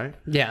friends here, right?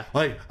 Yeah.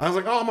 Like, I was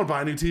like, oh, I'm going to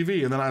buy a new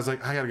TV. And then I was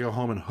like, I got to go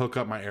home and hook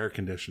up my air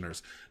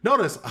conditioners.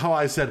 Notice how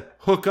I said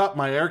hook up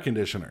my air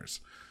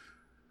conditioners.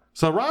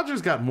 So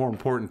Roger's got more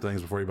important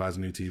things before he buys a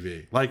new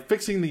TV. Like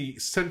fixing the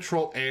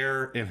central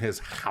air in his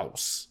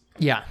house.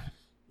 Yeah.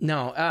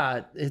 No,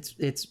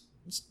 it's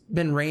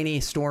been rainy,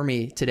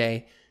 stormy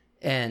today,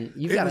 and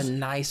you've got a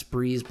nice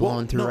breeze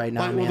blowing through right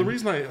now, man. Well, the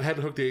reason I had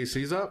to hook the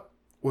ACs up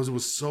was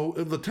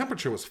the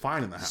temperature was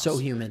fine in the house. So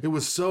humid. It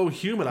was so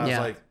humid. I was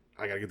like,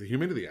 I got to get the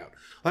humidity out.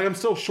 Like, I'm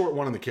still short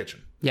one in the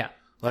kitchen. Yeah.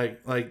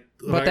 But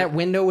that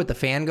window with the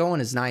fan going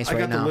is nice right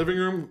now. I got the living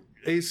room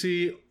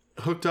AC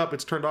hooked up.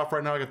 It's turned off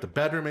right now. I got the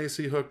bedroom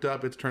AC hooked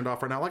up. It's turned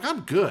off right now. Like,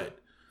 I'm good.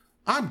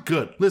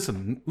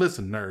 Listen,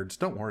 nerds.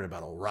 Don't worry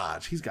about old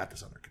Raj. He's got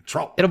this under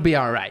control. It'll be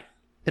all right.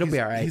 It'll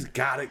be all right. He's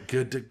got it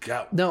good to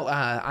go. No,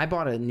 I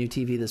bought a new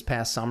TV this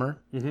past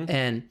summer,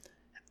 and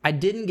I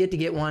didn't get to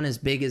get one as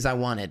big as I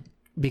wanted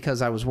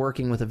because I was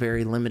working with a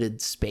very limited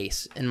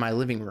space in my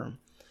living room.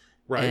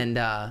 Right.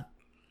 And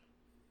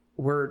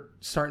we're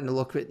starting to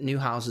look at new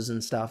houses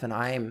and stuff, and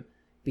I am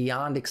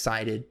beyond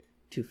excited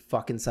to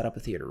fucking set up a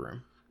theater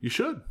room. You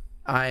should.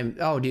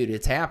 Dude,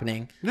 it's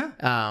happening. Yeah.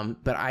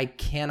 But I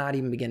cannot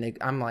even begin to,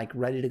 I'm like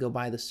ready to go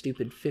buy the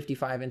stupid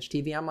 55-inch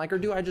TV. I'm like, or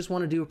do I just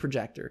want to do a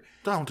projector?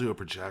 Don't do a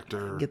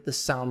projector. Get the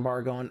sound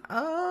bar going.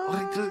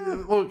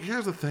 Well,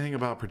 here's the thing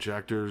about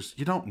projectors.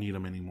 You don't need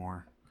them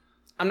anymore.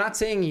 I'm not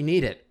saying you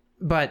need it,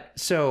 but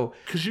so.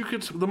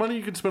 Because the money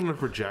you could spend on a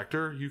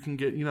projector, you can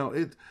get,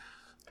 it.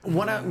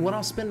 What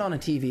I'll spend on a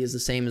TV is the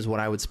same as what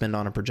I would spend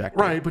on a projector.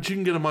 Right, but you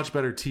can get a much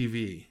better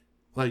TV.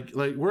 Like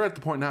we're at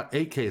the point now,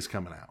 8K is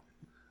coming out.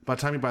 By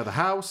the time you buy the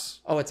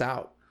house... Oh, it's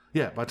out.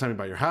 Yeah, by the time you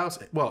buy your house...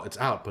 Well, it's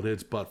out, but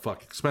it's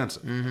butt-fuck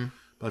expensive. Mm-hmm.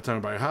 By the time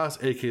you buy your house,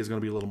 8K is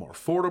going to be a little more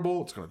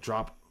affordable. It's going to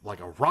drop like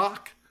a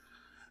rock.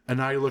 And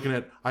now you're looking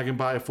at, I can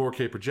buy a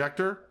 4K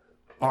projector,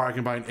 or I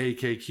can buy an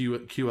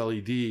 8K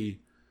QLED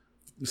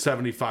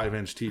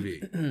 75-inch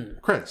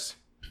TV. Chris.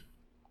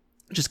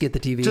 Just get the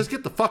TV. Just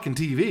get the fucking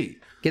TV.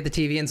 Get the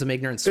TV and some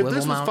ignorant swivel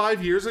mount. If this was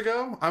 5 years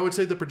ago, I would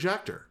say the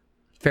projector.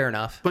 Fair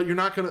enough. But you're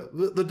not going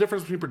to... The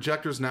difference between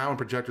projectors now and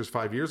projectors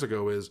 5 years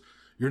ago is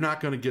you're not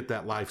going to get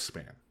that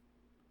lifespan.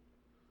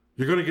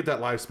 You're going to get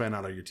that lifespan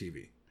out of your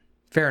TV.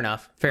 Fair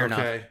enough.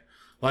 Okay?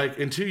 Like,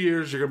 in 2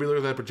 years, you're going to be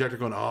looking at that projector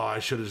going, oh, I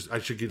should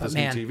get this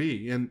new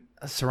TV. And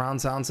a surround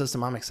sound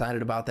system, I'm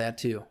excited about that,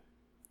 too.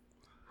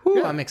 Whew,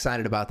 yeah. I'm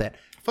excited about that.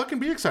 Fucking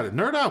be excited.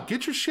 Nerd out.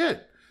 Get your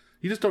shit.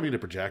 You just don't need a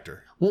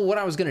projector. Well, what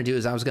I was going to do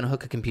is I was going to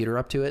hook a computer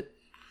up to it.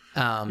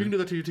 You can do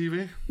that to your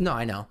TV? No,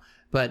 I know.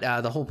 But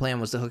the whole plan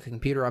was to hook a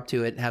computer up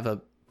to it, have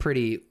a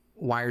pretty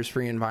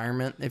wires-free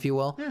environment, if you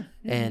will,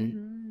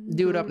 and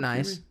do it up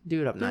nice. Do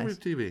it up nice.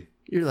 Do your TV.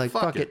 You're like,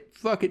 fuck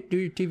it, do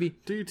your TV.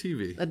 Do your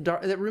TV.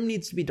 That room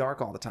needs to be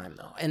dark all the time,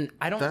 though. And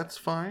I don't... That's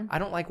fine. I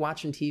don't like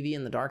watching TV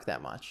in the dark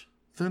that much.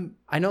 Then...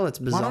 I know that's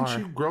bizarre. Why don't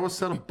you grow a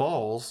set of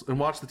balls and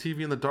watch the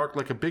TV in the dark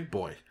like a big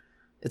boy?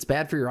 It's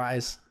bad for your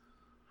eyes.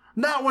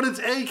 Not when it's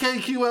 8K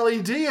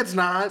QLED, it's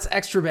not. It's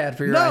extra bad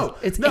for your eyes.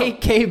 It's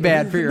 8K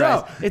bad for your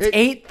eyes. It's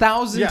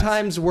 8,000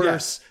 times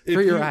worse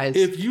for your eyes.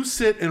 If you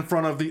sit in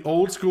front of the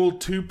old school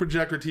 2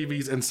 projector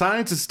TVs, and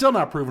science is still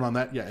not proven on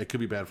that, yeah, it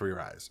could be bad for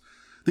your eyes.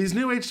 These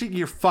new HD,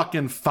 you're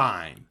fucking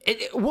fine.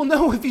 Well,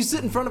 no, if you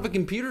sit in front of a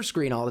computer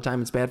screen all the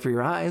time, it's bad for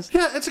your eyes.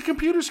 Yeah, it's a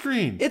computer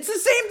screen. It's the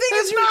same thing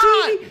as your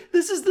TV.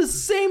 This is the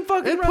same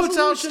fucking It puts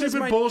out resolution as stupid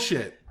my...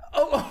 bullshit.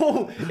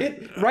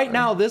 Right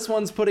now, this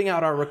one's putting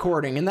out our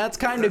recording, and that's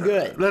kind of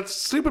good. That's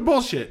stupid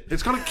bullshit.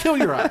 It's going to kill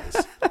your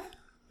eyes.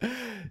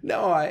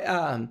 No,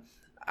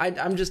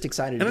 I'm just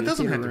excited. And it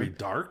doesn't have to be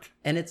dark.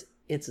 And it's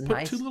Put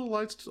nice. 2 little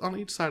lights on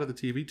each side of the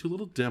TV, 2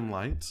 little dim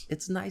lights.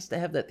 It's nice to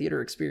have that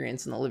theater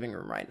experience in the living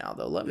room right now,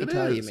 though. Let me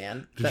tell you,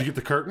 man. Did you get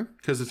the curtain?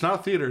 Because it's not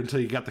a theater until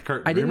you got the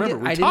curtain. I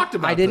didn't we talked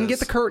about I didn't this.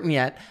 get the curtain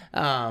yet.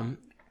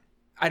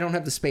 I don't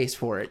have the space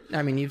for it.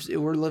 I mean,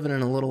 we're living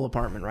in a little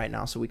apartment right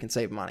now, so we can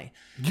save money.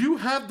 You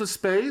have the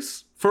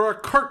space for a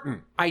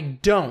curtain. I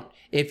don't.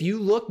 If you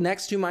look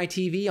next to my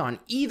TV on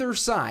either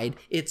side,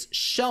 it's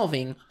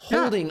shelving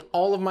holding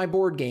all of my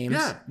board games.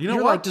 Yeah, you know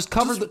You're what? Like, just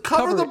cover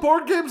the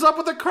board games up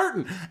with a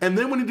curtain, and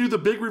then when you do the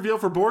big reveal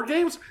for board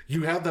games,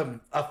 you have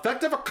the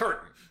effect of a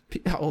curtain.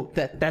 Oh,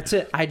 that's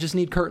it. I just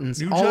need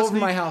curtains all over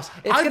my house.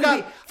 It's I've gonna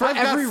be for got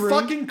every room.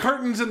 fucking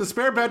curtains in the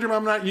spare bedroom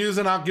I'm not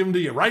using. I'll give them to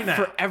you right now.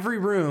 For every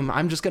room,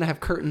 I'm just gonna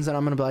have curtains, and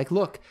I'm gonna be like,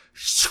 look,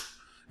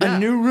 a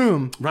new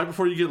room. Right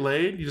before you get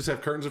laid, you just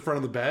have curtains in front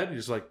of the bed. You're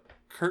just like,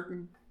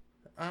 curtain.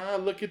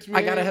 Look at me.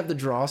 I gotta have the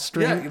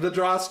drawstring. Yeah, the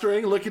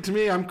drawstring. Look at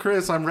me. I'm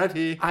Chris. I'm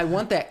Reddy. I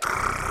want that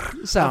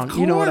sound.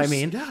 You know what I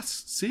mean?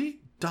 Yes.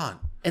 See? Done.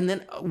 And then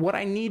what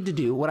I need to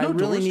do, I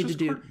really need to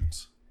do,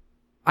 curtains.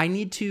 I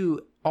need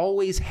to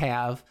always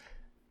have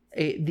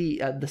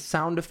the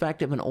sound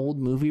effect of an old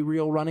movie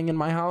reel running in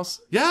my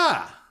house.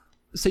 Yeah.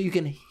 So you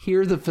can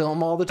hear the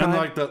film all the time. And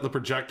like the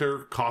projector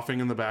coughing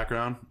in the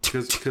background,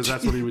 because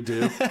that's what he would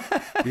do.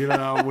 You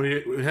know,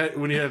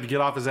 when he had to get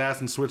off his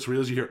ass and switch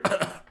reels, you hear...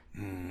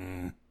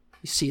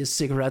 You see a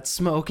cigarette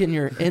smoke in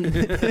your...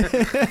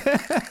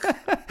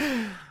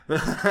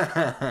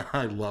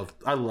 I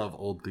love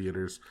old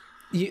theaters.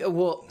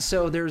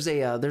 So there's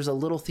a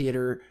little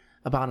theater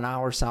about an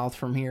hour south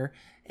from here,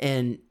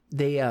 and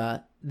they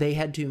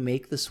had to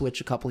make the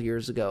switch a couple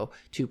years ago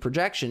to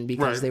projection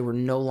because they were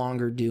no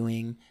longer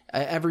doing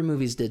every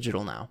movie's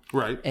digital now.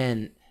 Right.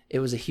 And it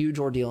was a huge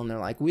ordeal, and they're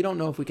like, we don't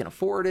know if we can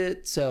afford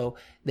it. So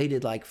they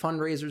did like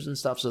fundraisers and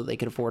stuff so they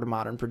could afford a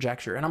modern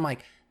projector. And I'm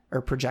like, or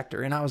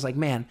projector. And I was like,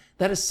 man,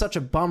 that is such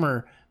a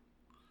bummer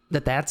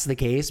that that's the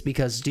case,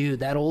 because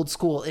dude, that old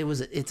school,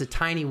 it's a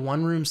tiny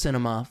 1-room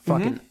cinema,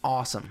 fucking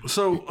awesome.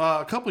 So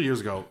a couple years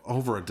ago,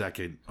 over a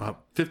decade,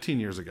 15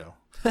 years ago.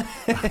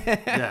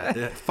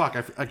 Fuck,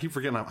 I keep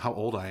forgetting how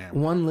old I am.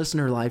 One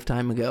listener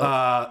lifetime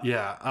ago.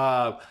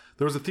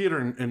 There was a theater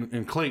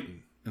in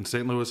Clayton. In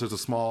St. Louis, there's a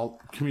small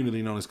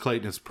community known as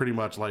Clayton. It's pretty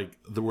much like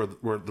where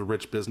the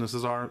rich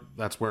businesses are.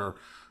 That's where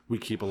we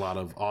keep a lot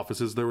of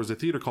offices. There was a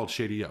theater called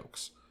Shady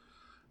Oaks.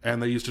 And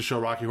they used to show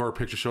Rocky Horror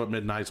Picture Show at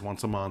midnights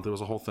once a month. It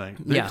was a whole thing.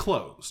 They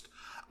closed.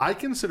 I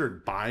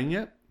considered buying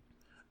it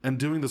and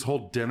doing this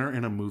whole dinner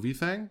in a movie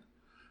thing,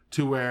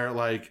 to where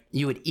like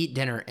you would eat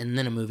dinner and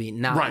then a movie,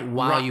 not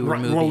while you were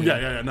moving.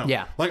 Well, no.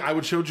 Yeah. Like I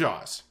would show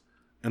Jaws,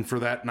 and for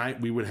that night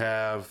we would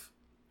have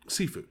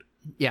seafood.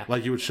 Yeah.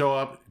 Like you would show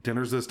up,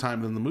 dinner's this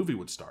time, then the movie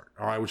would start.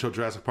 Or I would show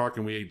Jurassic Park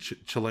and we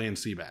ate Chilean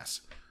sea bass,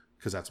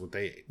 because that's what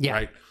they ate. Yeah.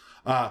 Right.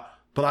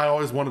 But I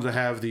always wanted to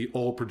have the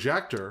old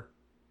projector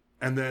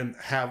and then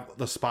have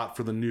the spot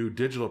for the new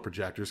digital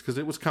projectors, because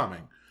it was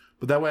coming.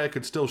 But that way I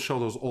could still show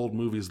those old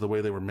movies the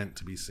way they were meant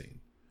to be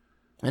seen.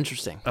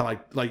 Interesting. And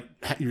like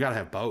you got to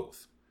have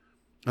both.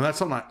 And that's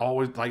something I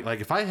always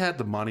like if I had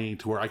the money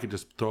to where I could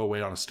just throw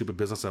away on a stupid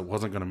business that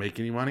wasn't going to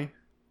make any money,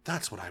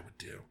 that's what I would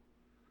do.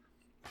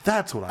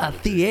 That's what I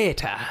would do.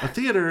 A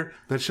theater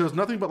that shows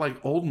nothing but like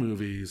old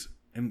movies,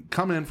 and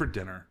come in for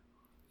dinner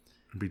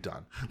and be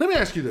done. Let me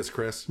ask you this,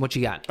 Chris. What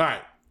you got? All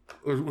right.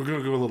 We're going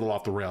to go a little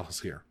off the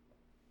rails here.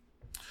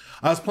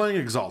 I was playing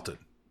Exalted.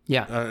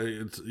 Yeah.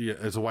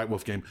 It's a White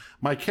Wolf game.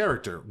 My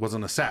character was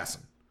an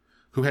assassin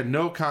who had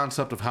no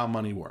concept of how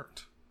money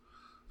worked.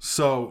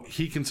 So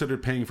he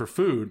considered paying for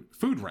food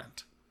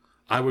rent.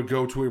 I would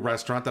go to a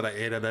restaurant that I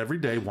ate at every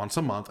day once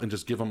a month and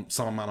just give him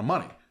some amount of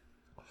money.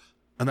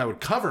 And that would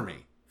cover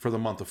me for the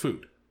month of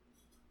food.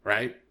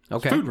 Right?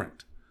 Okay. Food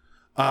rent.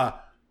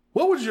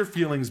 What would your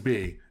feelings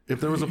be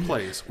if there was a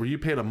place where you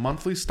paid a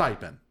monthly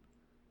stipend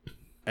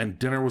and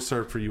dinner was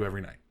served for you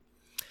every night?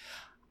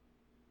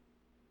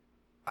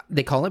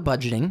 They call it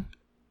budgeting.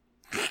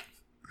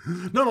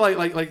 No,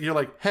 like you're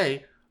like,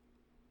 hey,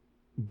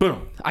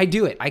 boom. I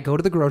do it. I go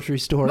to the grocery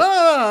store.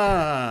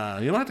 No,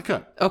 you don't have to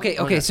cook.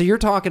 Okay. So you're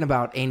talking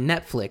about a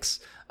Netflix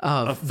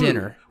of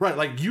dinner. Right,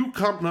 like you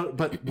come, no,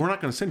 but we're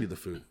not going to send you the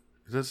food.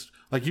 Just,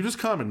 like you just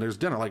come and there's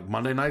dinner. Like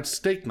Monday night's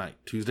steak night,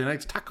 Tuesday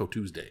night's Taco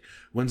Tuesday,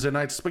 Wednesday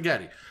night's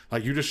spaghetti.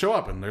 Like you just show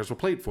up and there's a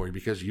plate for you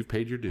because you've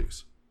paid your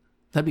dues.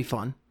 That'd be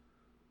fun.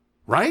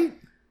 Right?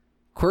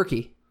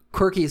 Quirky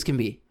as can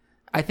be.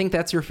 I think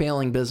that's your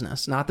failing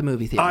business, not the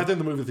movie theater. I think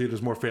the movie theater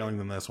is more failing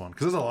than this one,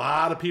 because there's a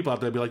lot of people out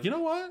there be like, you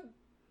know what?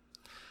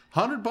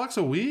 $100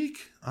 a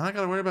week? I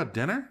got to worry about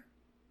dinner?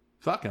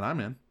 Fuck it, I'm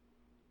in.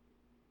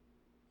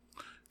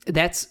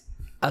 That's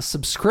a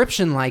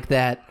subscription like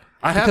that.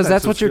 I have because that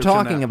that's what you're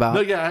subscription talking now. about.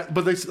 No, yeah,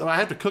 but I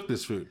have to cook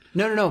this food.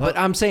 No. But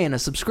I'm saying a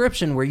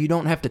subscription where you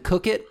don't have to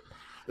cook it.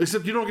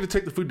 Except you don't get to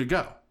take the food to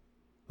go.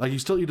 Like, you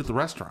still eat at the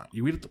restaurant.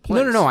 You eat at the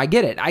place. No. I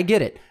get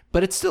it.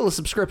 But it's still a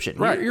subscription.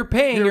 Right. You're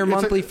paying your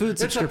monthly food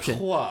subscription.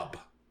 It's a club.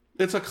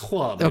 It's a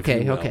club.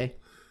 Okay.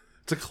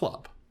 It's a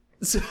club.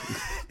 So,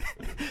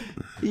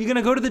 you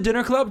gonna go to the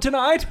dinner club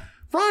tonight?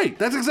 Right.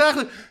 That's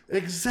exactly.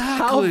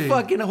 How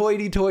fucking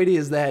hoity-toity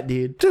is that,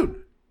 dude?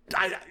 Dude,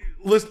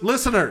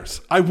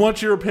 listeners, I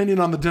want your opinion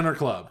on the dinner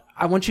club.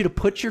 I want you to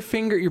put your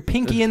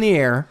pinky in the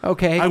air,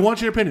 okay? I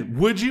want your opinion.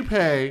 Would you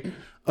pay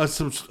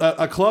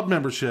a club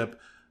membership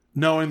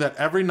knowing that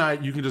every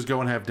night you can just go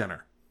and have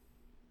dinner?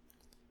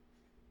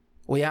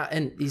 Well, yeah,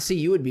 and you see,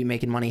 you would be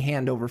making money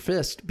hand over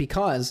fist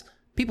because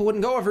people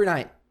wouldn't go every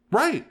night.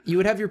 Right. You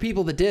would have your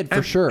people that did,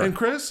 for sure. And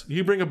Chris,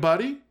 you bring a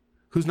buddy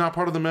who's not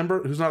part of the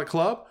member, who's not a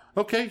club.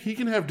 Okay, he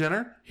can have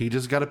dinner. He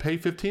just got to pay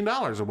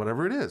 $15 or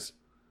whatever it is.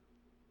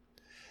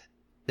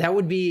 That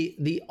would be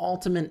the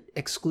ultimate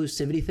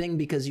exclusivity thing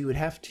because you would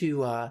have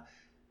to,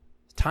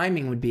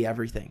 timing would be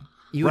everything.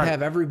 You would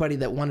have everybody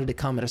that wanted to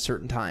come at a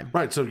certain time.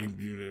 Right, so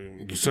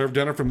you serve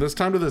dinner from this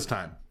time to this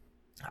time.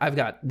 I've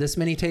got this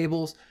many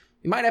tables.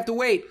 You might have to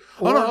wait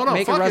or no.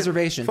 make a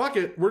reservation. Fuck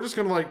it. We're just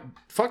going to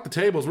fuck the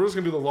tables. We're just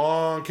going to do the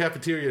long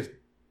cafeteria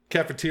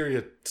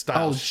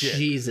style shit. Oh,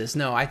 Jesus.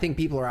 No, I think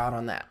people are out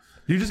on that.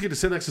 You just get to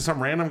sit next to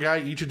some random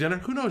guy, eat your dinner.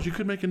 Who knows? You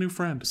could make a new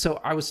friend.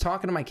 So I was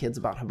talking to my kids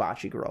about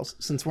hibachi grills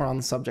since we're on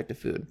the subject of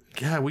food.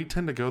 Yeah, we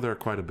tend to go there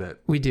quite a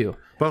bit. We do.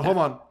 But hold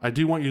on. I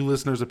do want you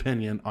listeners'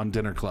 opinion on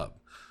dinner club.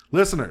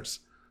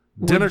 Listeners,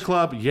 dinner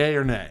club, yay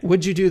or nay?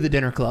 Would you do the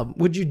dinner club?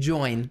 Would you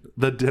join?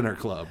 The dinner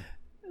club.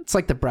 It's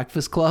like the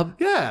breakfast club.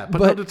 Yeah,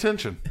 but no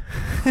detention.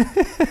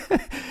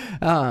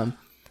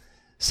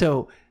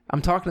 So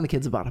I'm talking to the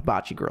kids about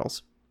hibachi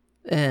grills.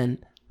 And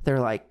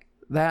they're like,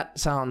 that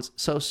sounds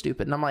so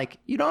stupid. And I'm like,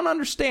 you don't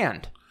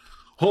understand.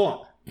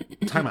 Hold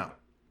on. Time out.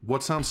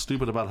 What sounds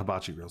stupid about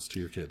hibachi grills to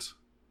your kids?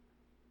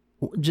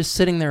 Just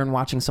sitting there and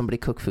watching somebody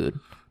cook food.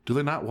 Do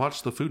they not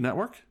watch the Food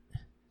Network?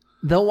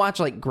 They'll watch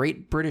like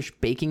Great British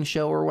Baking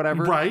Show or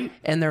whatever. Right.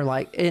 And they're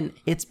like, and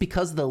it's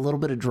because of the little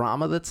bit of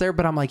drama that's there.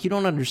 But I'm like, you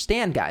don't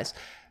understand, guys.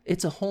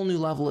 It's a whole new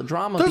level of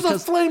drama. There's a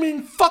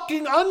flaming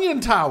fucking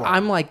onion tower.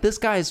 I'm like, this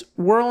guy's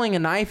whirling a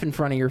knife in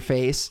front of your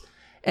face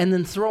and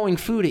then throwing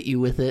food at you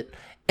with it.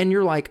 And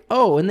you're like,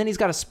 oh, and then he's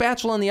got a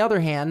spatula in the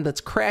other hand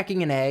that's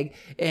cracking an egg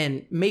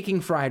and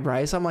making fried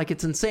rice. I'm like,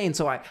 it's insane.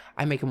 So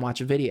I make them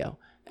watch a video.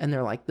 And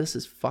they're like, this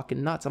is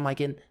fucking nuts. I'm like,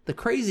 and the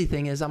crazy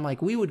thing is, I'm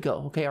like, we would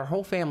go. Okay, our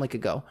whole family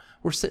could go.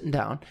 We're sitting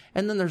down.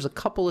 And then there's a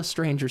couple of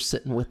strangers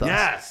sitting with us.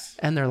 Yes.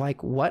 And they're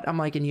like, what? I'm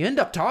like, and you end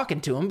up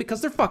talking to them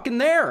because they're fucking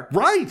there.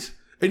 Right.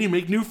 And you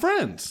make new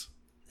friends.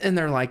 And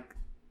they're like,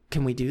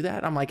 can we do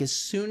that? I'm like, as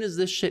soon as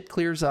this shit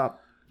clears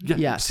up, yeah,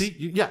 yes. See,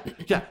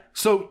 yeah.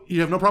 So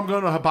you have no problem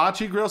going to a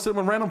hibachi grill sitting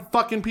with random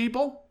fucking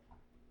people?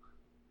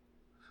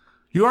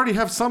 You already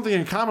have something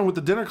in common with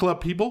the dinner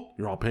club people.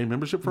 You're all paying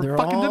membership for a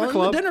fucking all dinner in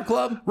club. the dinner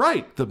club.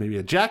 Right. There may be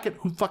a jacket.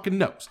 Who fucking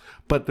knows?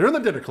 But they're in the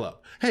dinner club.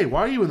 Hey, why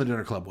are you in the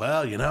dinner club?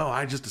 Well,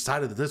 I just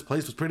decided that this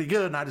place was pretty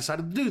good and I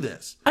decided to do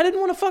this. I didn't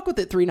want to fuck with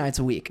it 3 nights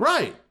a week.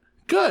 Right.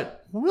 Good.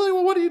 Really?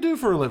 Well, what do you do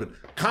for a living?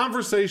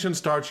 Conversation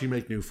starts, you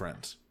make new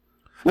friends.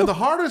 And the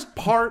hardest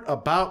part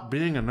about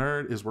being a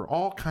nerd is we're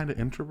all kind of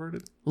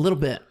introverted. A little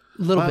bit.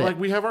 Like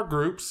we have our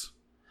groups.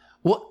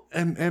 Well,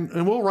 and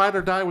we'll ride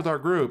or die with our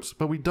groups,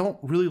 but we don't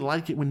really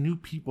like it when new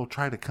people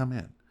try to come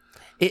in.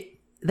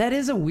 That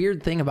is a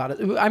weird thing about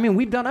it. I mean,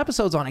 we've done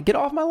episodes on it. Get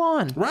off my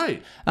lawn.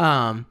 Right.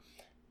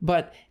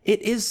 But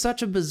it is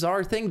such a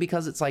bizarre thing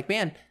because it's like,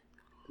 man,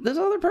 this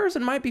other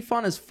person might be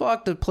fun as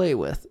fuck to play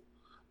with.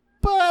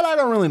 But I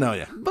don't really know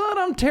you. But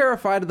I'm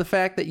terrified of the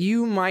fact that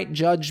you might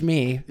judge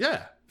me.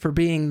 Yeah. For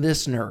being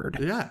this nerd.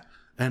 Yeah.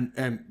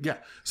 And yeah.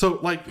 So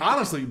like,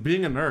 honestly,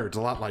 being a nerd's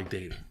a lot like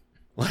dating.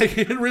 Like,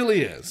 it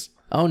really is.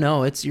 Oh,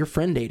 no, it's your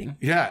friend dating.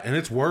 Yeah, and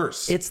it's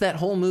worse. It's that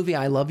whole movie,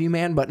 I Love You,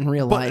 Man, but in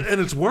real life.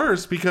 And it's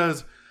worse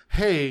because,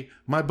 hey,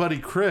 my buddy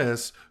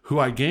Chris, who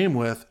I game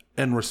with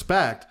and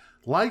respect,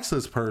 likes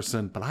this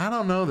person, but I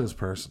don't know this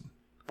person.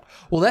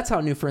 Well, that's how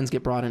new friends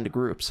get brought into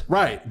groups.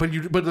 Right, but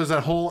there's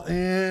that whole...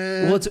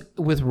 Well,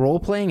 with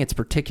role-playing, it's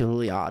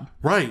particularly odd.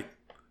 Right.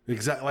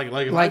 Exactly.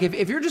 Like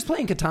if you're just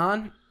playing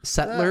Catan,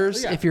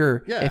 Settlers, if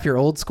you're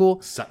old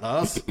school...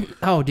 Settlers.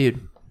 Oh,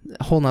 dude.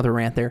 A whole nother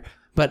rant there.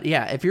 But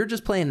yeah, if you're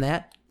just playing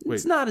that,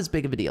 it's not as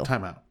big of a deal.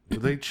 Time out.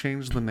 Did they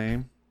change the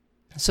name?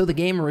 So the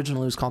game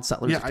originally was called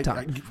Settlers of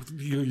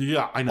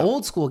Catan. I know.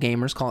 Old school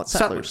gamers call it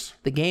Settlers.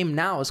 The game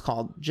now is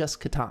called just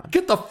Catan.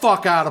 Get the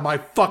fuck out of my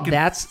fucking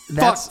that's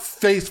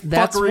face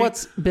That's fuckery.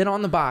 What's been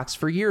on the box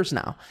for years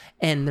now.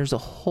 And there's a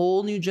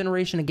whole new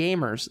generation of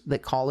gamers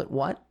that call it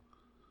what?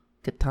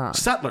 Catan.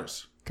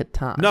 Settlers.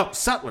 Catan. No,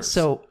 Settlers.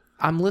 So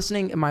I'm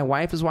listening, and my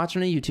wife is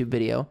watching a YouTube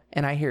video,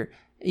 and I hear,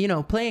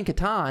 playing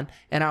Catan,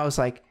 and I was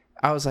like,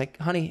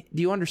 honey,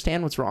 do you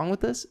understand what's wrong with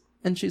this?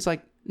 And she's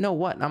like, no,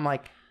 what? And I'm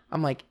like,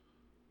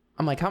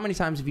 how many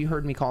times have you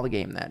heard me call the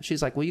game that?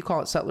 She's like, well, you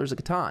call it Settlers of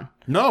Catan.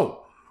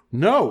 No.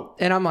 No.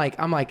 And I'm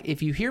like,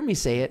 if you hear me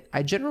say it,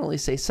 I generally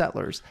say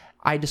Settlers.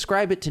 I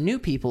describe it to new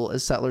people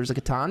as Settlers of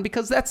Catan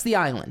because that's the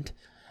island.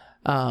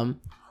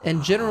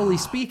 And generally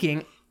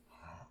speaking,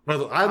 Well,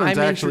 the island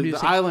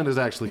is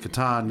actually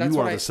Catan. You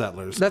are the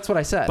settlers. That's what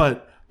I said.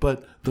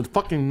 But the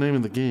fucking name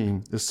of the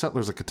game is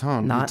Settlers of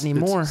Catan. Not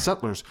anymore. It's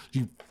Settlers.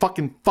 You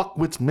fucking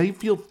fuckwits.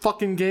 Mayfield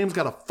fucking games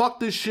gotta fuck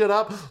this shit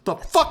up. The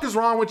fuck is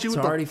wrong with you? It's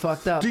already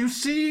fucked up. Do you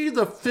see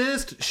the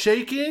fist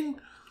shaking?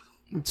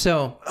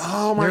 So,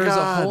 oh my there's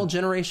God. a whole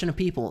generation of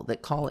people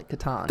that call it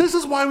Catan. This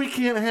is why we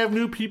can't have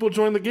new people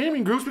join the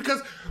gaming groups,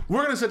 because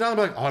we're going to sit down and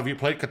be like, oh, have you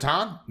played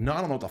Catan? No, I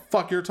don't know what the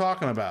fuck you're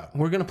talking about.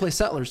 We're going to play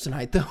Settlers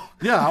tonight, though.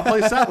 Yeah, I'll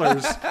play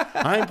Settlers.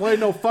 I ain't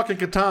played no fucking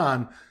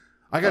Catan.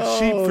 I got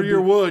sheep for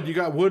your wood. You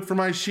got wood for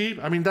my sheep?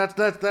 I mean,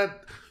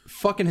 that.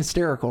 Fucking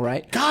hysterical,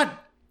 right? God.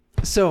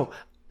 So,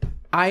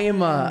 I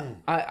am,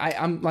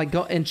 I'm like,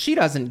 and she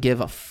doesn't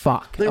give a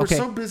fuck. They were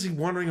so busy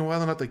wondering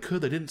whether or not they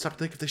could, they didn't stop to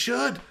think if they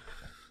should.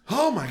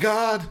 Oh my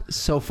God.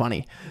 So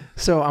funny.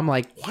 So I'm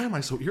like, why am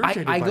I so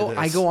irritated by this?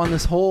 I go on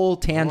this whole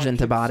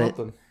tangent about it.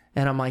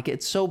 And I'm like,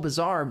 it's so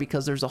bizarre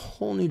because there's a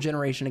whole new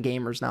generation of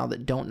gamers now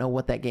that don't know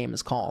what that game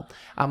is called.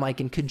 I'm like,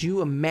 and could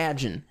you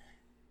imagine?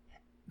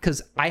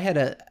 Because we had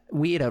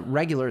a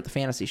regular at the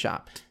fantasy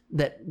shop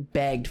that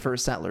begged for a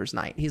Settlers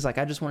night. He's like,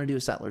 I just want to do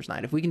a Settlers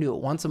night. If we can do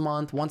it once a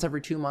month, once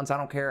every 2 months, I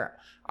don't care.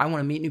 I want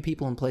to meet new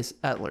people and play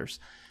Settlers.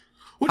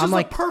 Which is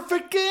like, the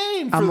perfect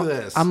game for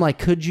this. I'm like,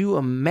 could you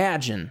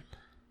imagine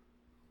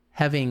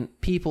having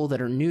people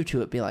that are new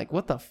to it be like,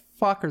 what the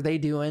fuck are they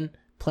doing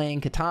playing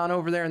Catan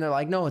over there? And they're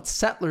like, no, it's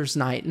Settlers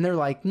night. And they're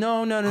like,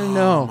 no.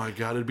 Oh my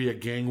God, it'd be a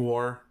gang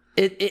war.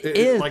 It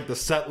is. Like the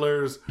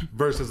Settlers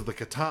versus the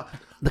Catan.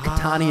 The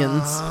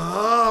Catanians.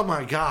 Oh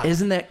my God.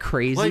 Isn't that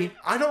crazy? Like,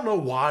 I don't know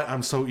why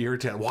I'm so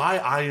irritated, why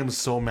I am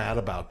so mad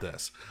about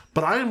this.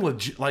 But I am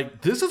legit,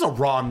 like, this is a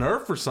raw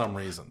nerve for some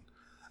reason.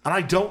 And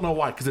I don't know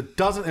why, because it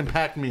doesn't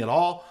impact me at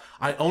all.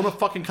 I own a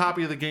fucking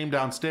copy of the game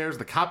downstairs.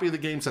 The copy of the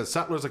game says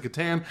Settlers of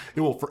Catan.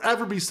 It will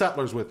forever be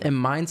Settlers with me. And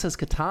mine says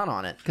Catan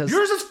on it. Yours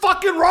is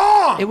fucking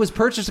wrong! It was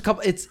purchased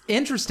it's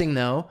interesting,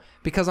 though,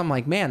 because I'm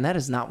like, man, that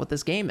is not what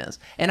this game is.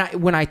 And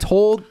when I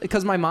told,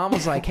 because my mom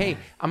was like, hey,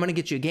 I'm going to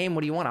get you a game.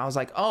 What do you want? I was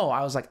like,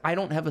 I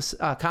don't have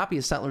a copy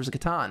of Settlers of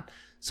Catan.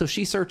 So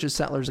she searches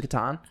Settlers of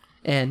Catan,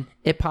 and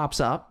it pops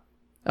up.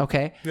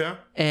 Okay? Yeah.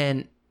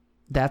 And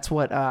that's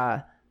what...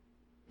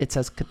 it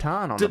says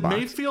Catan on the box.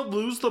 Did Mayfield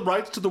lose the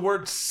rights to the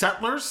word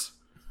Settlers?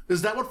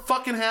 Is that what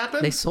fucking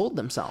happened? They sold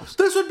themselves.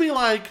 This would be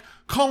like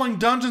calling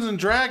Dungeons and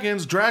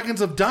Dragons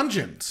Dragons of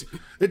Dungeons.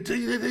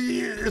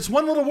 It's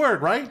one little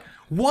word, right?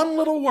 One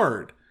little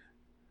word.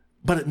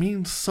 But it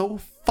means so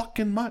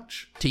fucking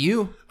much. To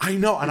you. I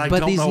know, and I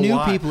don't know why. But these new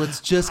people,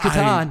 it's just Catan.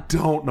 I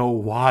don't know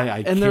why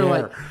I care. And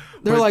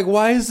they're like,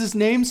 why is this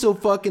name so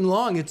fucking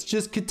long? It's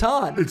just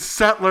Catan. It's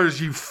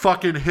Settlers, you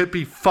fucking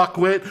hippie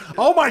fuckwit.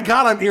 Oh my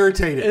God, I'm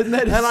irritated. Isn't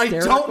that hysterical?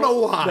 And I don't know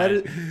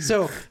why.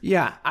 So,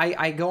 yeah,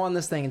 I go on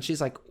this thing and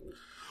she's like,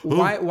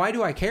 why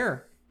do I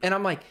care? And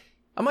I'm like,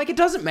 it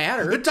doesn't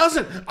matter. It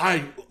doesn't.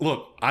 I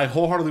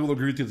wholeheartedly will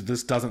agree with you that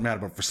this doesn't matter,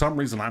 but for some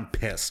reason I'm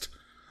pissed.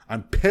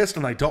 I'm pissed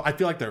and I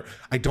feel like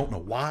I don't know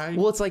why.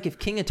 Well, it's like if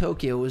King of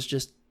Tokyo was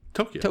just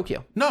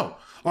Tokyo. No.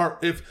 Or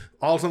if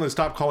all of a sudden they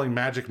stop calling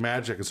Magic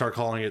and start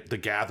calling it The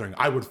Gathering,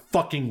 I would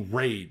fucking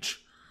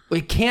rage.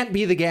 It can't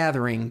be The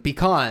Gathering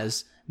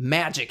because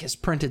Magic is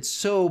printed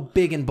so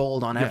big and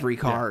bold on every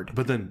card. Yeah.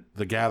 But then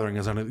The Gathering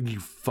is on it. You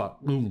fuck.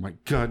 Oh my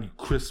God, you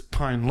Chris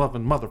Pine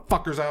loving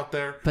motherfuckers out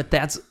there. But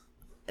that's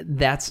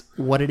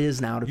what it is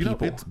now to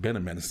people. It's been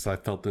a minute since I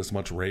felt this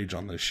much rage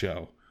on this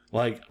show.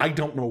 Like, I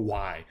don't know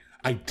why.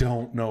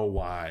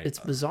 It's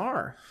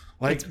bizarre.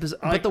 Like,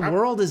 but the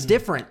world is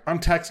different. I'm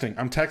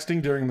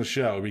texting during the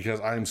show because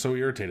I am so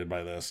irritated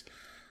by this.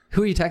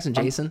 Who are you texting,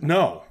 Jason?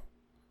 No.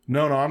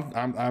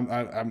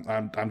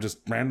 I'm just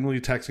randomly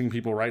texting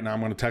people right now.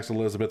 I'm going to text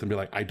Elizabeth and be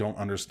like, I don't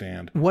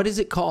understand. What is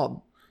it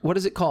called?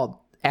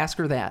 Ask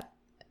her that,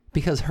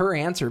 because her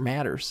answer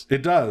matters.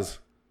 It does.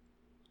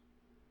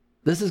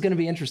 This is going to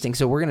be interesting.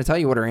 So we're going to tell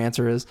you what her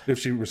answer is if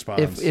she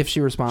responds. If she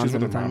responds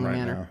in a timely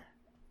manner. Now.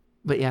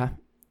 But yeah,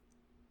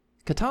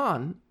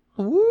 Catan.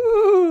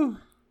 Woo!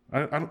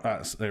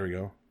 There we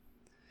go.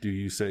 Do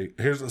you say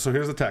here's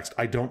the text?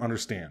 I don't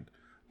understand. ...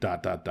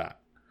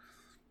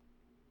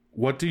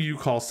 What do you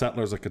call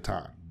Settlers of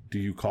Catan? Do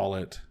you call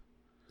it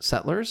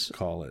Settlers?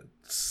 Call it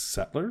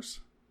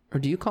Settlers?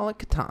 Or do you call it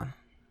Catan?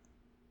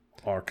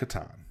 Or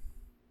Catan.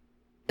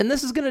 And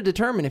this is going to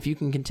determine if you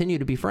can continue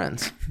to be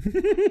friends.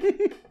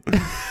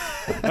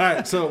 All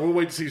right, so we'll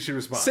wait to see if she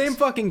responds. Same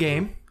fucking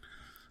game.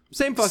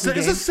 Same fucking game.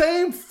 It's the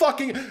same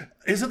fucking...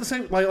 Is it the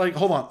same? Like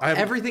hold on.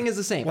 Everything is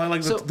the same.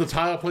 Like the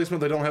tile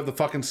placement, they don't have the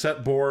fucking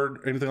set board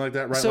or anything like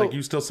that, right? So, like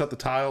you still set the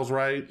tiles,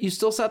 right? You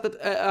still set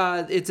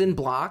the... it's in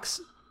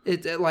blocks.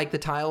 Like the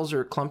tiles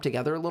are clumped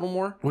together a little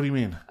more. What do you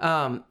mean?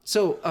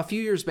 So a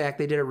few years back,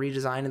 they did a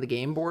redesign of the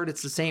game board.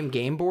 It's the same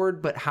game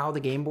board, but how the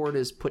game board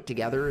is put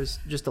together is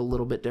just a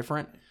little bit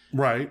different.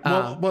 Right.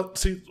 Well, but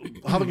see,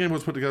 how the game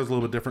was put together is a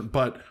little bit different,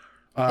 but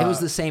It was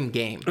the same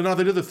game. No,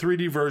 they did the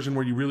 3D version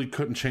where you really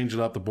couldn't change it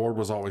up. The board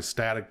was always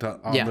static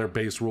on their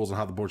base rules and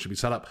how the board should be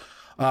set up.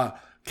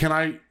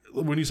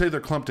 When you say they're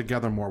clumped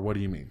together more, what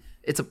do you mean?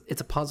 It's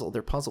a puzzle.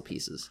 They're puzzle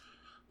pieces.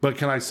 But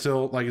can I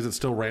still, like, is it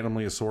still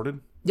randomly assorted?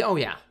 Oh,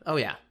 yeah. Oh,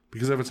 yeah.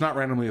 Because if it's not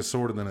randomly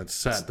assorted, then it's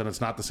set. Then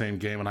it's not the same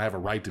game, and I have a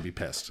right to be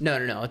pissed.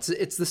 No.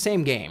 It's the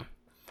same game,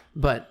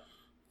 but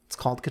it's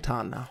called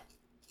Catan now.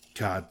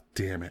 God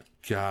damn it.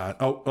 God.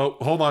 Oh,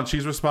 hold on.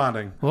 She's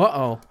responding.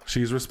 Uh-oh.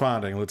 She's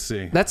responding. Let's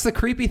see. That's the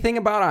creepy thing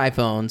about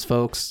iPhones,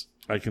 folks.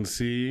 I can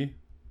see.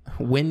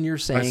 When you're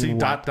saying I see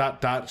what? ...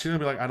 She's going to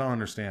be like, I don't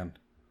understand.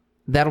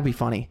 That'll be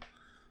funny.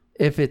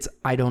 If it's,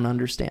 I don't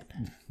understand.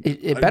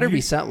 It better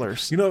be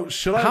Settlers. You know,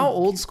 How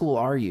old school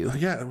are you?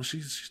 Yeah, well,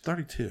 she's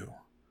 32.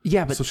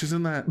 Yeah, but... So she's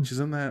in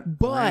that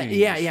But, range.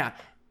 yeah.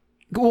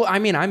 Well, I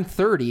mean, I'm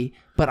 30,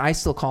 but I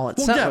still call it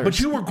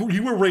Settlers. Yeah, but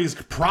you were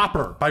raised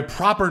by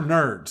proper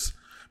nerds.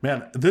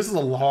 Man, this is a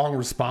long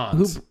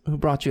response. Who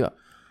brought you up?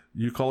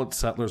 You call it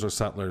Settlers or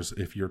Settlers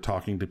if you're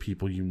talking to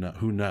people you know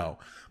who know.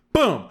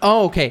 Boom.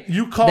 Oh, okay.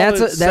 You call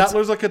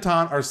Settlers of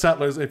Catan or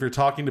Settlers if you're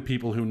talking to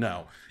people who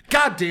know.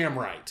 Goddamn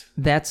right.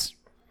 That's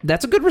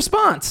a good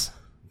response.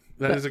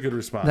 That is a good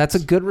response. That's a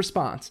good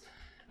response.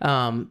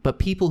 But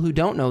people who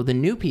don't know, the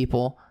new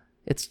people,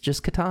 it's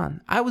just Catan.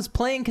 I was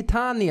playing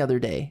Catan the other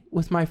day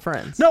with my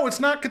friends. No,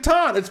 it's not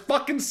Catan. It's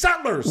fucking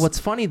Settlers. What's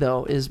funny,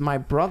 though, is my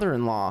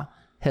brother-in-law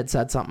had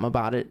said something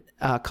about it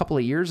a couple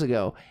of years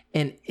ago,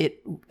 and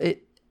it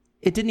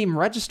didn't even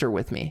register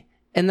with me.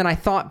 And then I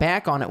thought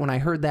back on it when I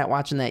heard that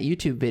watching that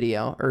YouTube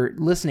video, or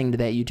listening to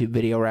that YouTube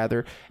video,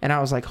 rather, and I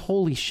was like,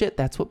 holy shit,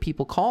 that's what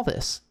people call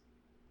this.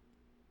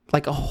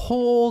 Like a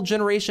whole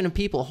generation of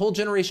people, a whole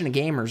generation of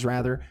gamers,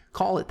 rather,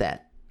 call it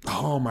that.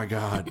 Oh, my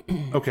God.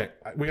 Okay,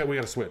 we got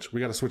to switch.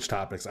 We got to switch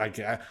topics. I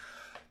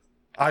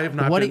have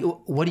not.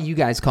 What do you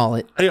guys call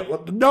it?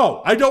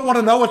 No, I don't want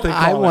to know what they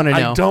call it. I want to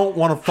know. I don't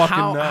want to fucking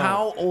know.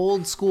 How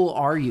old school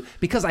are you?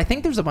 Because I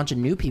think there's a bunch of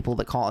new people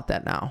that call it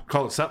that now.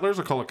 Call it Settlers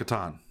or call it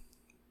Catan?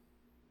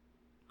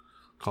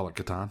 Call it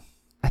Catan.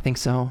 I think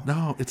so.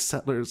 No, it's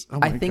Settlers. Oh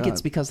my God. I think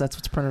it's because that's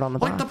what's printed on the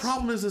box. Like, the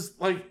problem is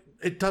like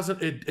it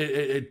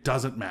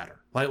doesn't matter.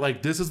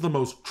 Like this is the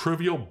most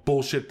trivial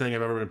bullshit thing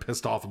I've ever been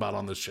pissed off about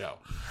on this show,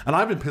 and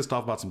I've been pissed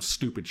off about some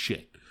stupid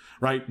shit.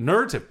 Right?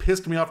 Nerds have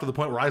pissed me off to the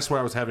point where I swear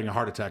I was having a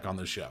heart attack on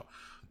this show.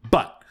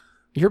 But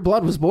your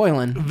blood was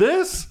boiling.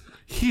 This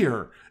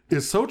here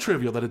is so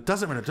trivial that it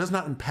doesn't matter. It does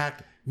not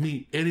impact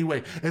me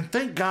anyway. And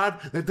thank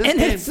God that this game...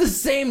 And it's the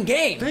same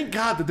game. Thank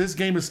God that this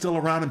game is still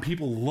around and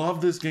people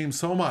love this game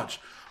so much.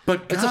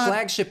 But it's a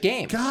flagship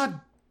game. God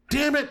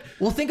damn it.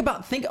 Well, think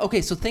about...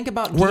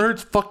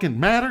 Words fucking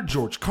matter.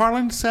 George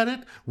Carlin said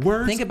it.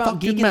 Words think about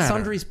Geek and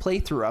Sundry's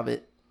playthrough of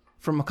it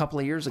from a couple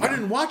of years ago. I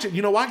didn't watch it.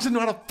 You know why? Because I didn't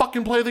know how to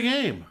fucking play the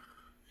game.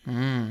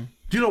 Do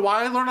you know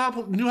why I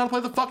knew how to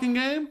play the fucking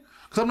game?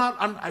 Because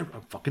I'm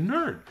a fucking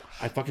nerd.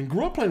 I fucking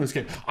grew up playing this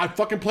game. I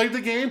fucking played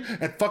the game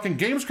at fucking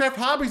Gamescraft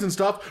Hobbies and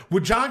stuff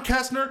with John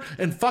Kessner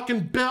and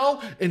fucking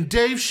Bill and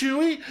Dave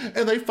Shuey,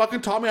 and they fucking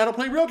taught me how to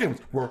play real games.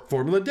 Where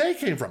Formula Day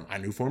came from. I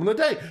knew Formula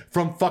Day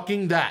from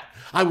fucking that.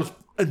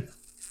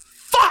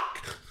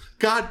 Fuck!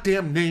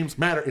 Goddamn names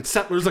matter. It's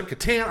Settlers of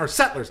Catan or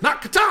Settlers,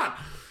 not Catan!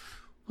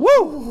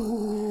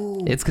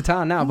 Woo! It's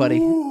Catan now, buddy.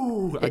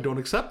 Ooh, I don't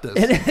accept this.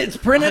 And it's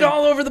printed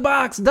all over the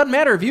box. Doesn't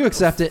matter if you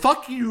accept it.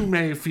 Fuck you,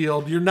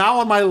 Mayfield. You're now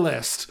on my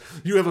list.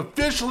 You have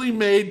officially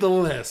made the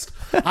list.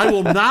 I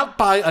will not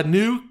buy a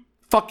new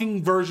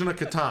fucking version of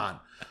Catan.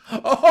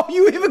 Oh,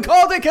 you even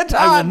called it Catan.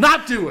 I will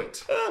not do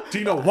it. Do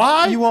you know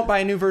why? You won't buy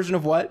a new version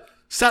of what?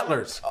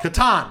 Settlers.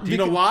 Catan. Do you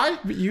know why?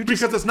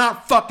 Because it's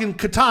not fucking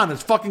Catan.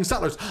 It's fucking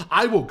Settlers.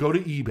 I will go to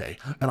eBay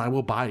and I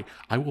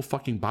will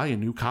fucking buy a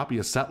new copy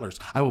of Settlers.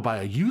 I will buy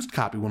a used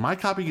copy when my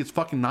copy gets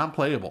fucking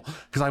non-playable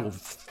because I will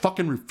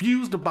fucking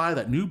refuse to buy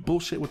that new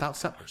bullshit without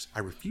Settlers. I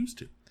refuse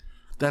to.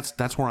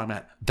 That's where I'm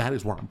at. That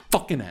is where I'm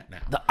fucking at now.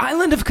 The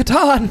island of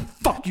Catan.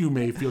 Fuck you,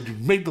 Mayfield. You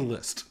made the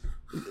list.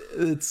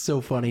 It's so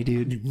funny,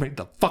 dude. You made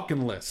the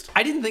fucking list.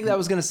 I didn't think that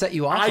was going to set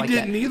you off. I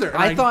didn't either.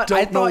 I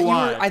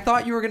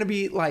thought you were going to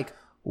be like,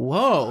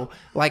 whoa,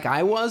 like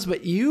I was,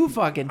 but you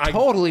fucking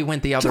totally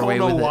went the other way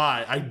with it.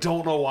 I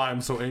don't know why I'm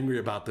so angry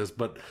about this,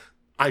 but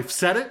I've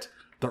said it.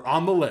 They're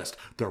on the list.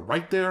 They're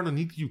right there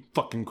underneath you,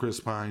 fucking Chris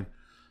Pine.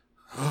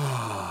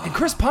 And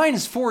Chris Pine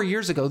is 4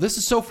 years ago. This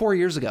is so 4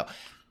 years ago.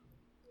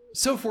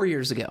 So 4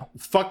 years ago.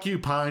 Fuck you,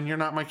 Pine. You're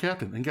not my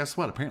captain. And guess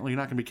what? Apparently you're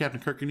not going to be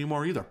Captain Kirk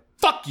anymore either.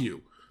 Fuck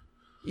you.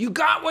 You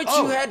got what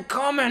you had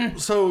coming.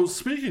 So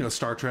speaking of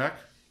Star Trek,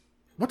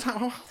 what time?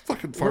 How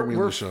fucking far are we in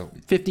the show?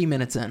 50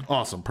 minutes in.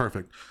 Awesome,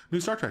 perfect. New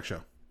Star Trek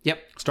show. Yep.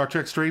 Star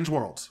Trek: Strange New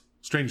Worlds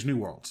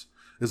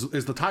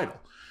is the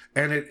title,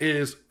 and it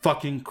is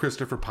fucking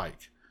Christopher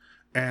Pike,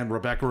 and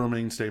Rebecca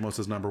Romijn Stamos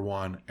is number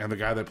one, and the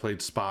guy that played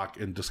Spock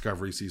in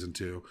Discovery season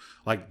 2,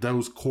 like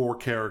those core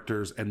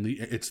characters, and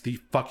it's the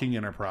fucking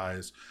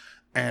Enterprise,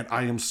 and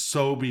I am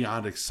so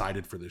beyond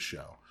excited for this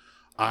show.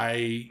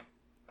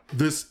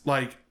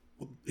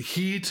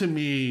 He to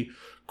me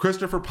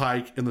Christopher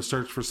Pike in The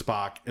Search for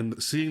Spock,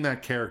 and seeing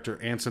that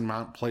character, Anson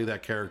Mount, play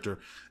that character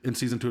in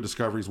season 2 of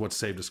Discovery is what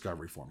saved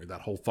Discovery for me.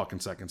 That whole fucking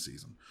second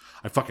season.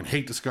 I fucking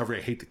hate Discovery.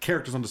 I hate the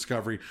characters on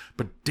Discovery,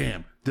 but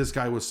damn, this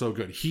guy was so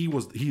good. He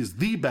is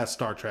the best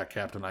Star Trek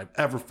captain I've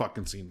ever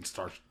fucking seen in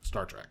Star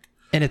Trek.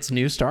 And it's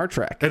new Star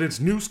Trek. And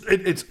it's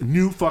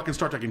new fucking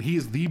Star Trek, and he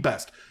is the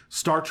best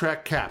Star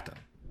Trek captain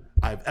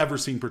I've ever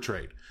seen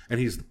portrayed. And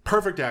he's the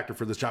perfect actor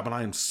for this job, and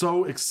I am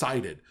so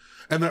excited.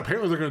 And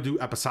apparently they're going to do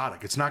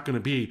episodic. It's not going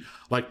to be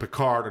like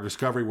Picard or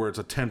Discovery where it's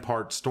a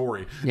 10-part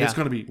story. Yeah. It's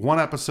going to be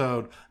one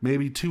episode,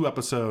 maybe 2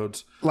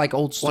 episodes. Like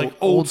old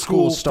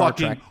school Star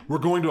Trek. We're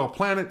going to a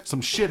planet, some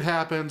shit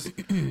happens,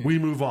 we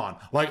move on.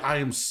 Like I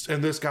am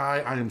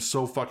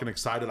so fucking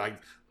excited.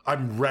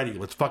 I'm ready.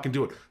 Let's fucking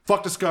do it.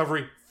 Fuck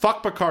Discovery.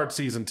 Fuck Picard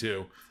season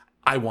 2.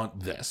 I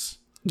want this.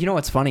 You know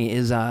what's funny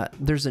is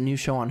there's a new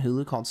show on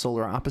Hulu called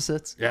Solar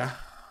Opposites. Yeah.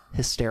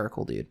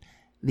 Hysterical, dude.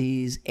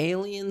 These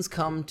aliens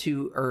come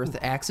to Earth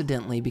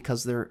accidentally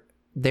because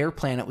their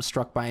planet was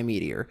struck by a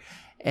meteor.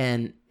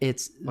 And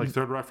it's... Like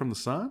Third Rock from the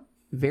Sun?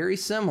 Very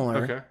similar.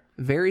 Okay.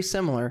 Very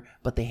similar,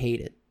 but they hate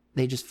it.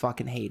 They just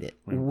fucking hate it.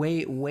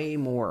 Way, way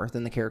more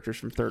than the characters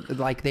from Third...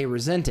 Like, they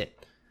resent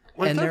it.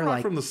 Like and Third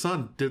Rock from the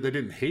Sun, they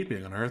didn't hate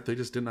being on Earth. They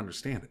just didn't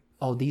understand it.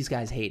 Oh, these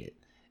guys hate it.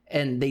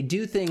 And they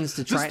do things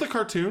to try... This is the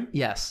cartoon?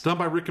 Yes. Done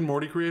by Rick and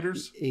Morty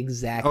creators?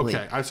 Exactly.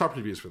 Okay, I saw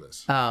previews for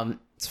this.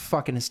 It's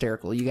fucking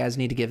hysterical. You guys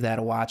need to give that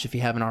a watch if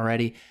you haven't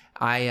already.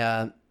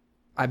 I've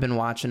been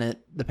watching it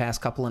the past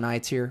couple of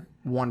nights here.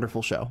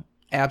 Wonderful show.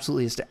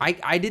 Absolutely.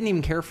 I didn't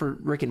even care for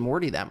Rick and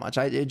Morty that much.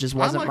 It just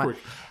wasn't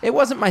it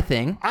wasn't my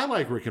thing. I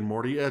like Rick and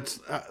Morty.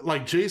 It's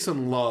like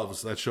Jason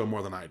loves that show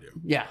more than I do.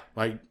 Yeah.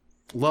 Like,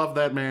 love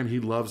that man. He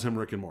loves him,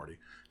 Rick and Morty.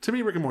 To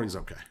me, Rick and Morty's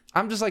okay.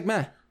 I'm just like,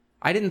 meh.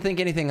 I didn't think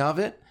anything of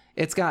it.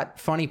 It's got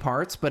funny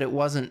parts, but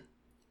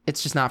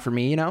it's just not for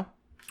me, you know?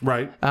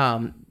 Right.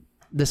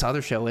 This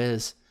other show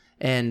is.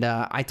 And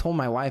I told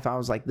my wife, I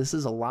was like, this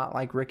is a lot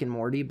like Rick and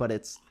Morty, but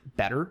it's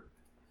better.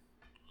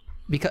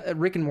 Because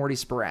Rick and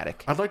Morty's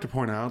sporadic. I'd like to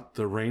point out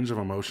the range of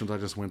emotions I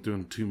just went through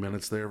in 2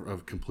 minutes there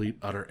of complete,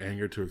 utter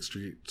anger to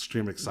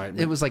extreme excitement.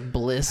 It was like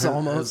bliss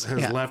almost.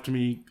 Has left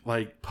me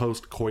like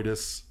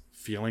post-coitus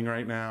feeling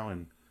right now,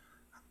 and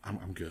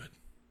I'm good.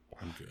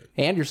 I'm good.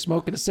 And you're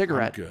smoking a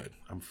cigarette. I'm good.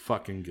 I'm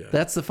fucking good.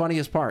 That's the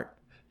funniest part.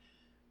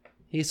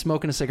 He's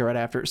smoking a cigarette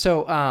after.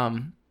 So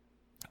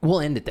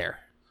we'll end it there.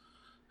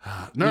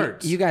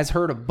 Nerds. You guys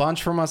heard a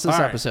bunch from us this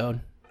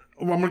episode.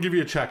 Well, I'm going to give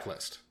you a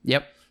checklist.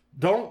 Yep.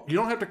 You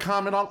don't have to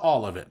comment on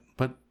all of it,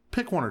 but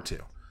pick 1 or 2.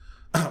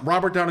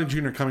 Robert Downey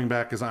Jr. coming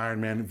back as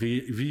Iron Man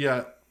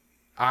via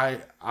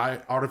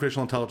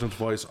artificial intelligence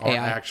voice or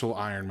actual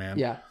Iron Man.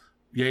 Yeah.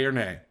 Yay or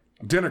nay?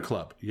 Dinner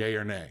Club. Yay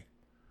or nay?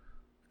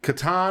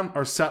 Catan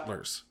or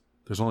Settlers?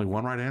 There's only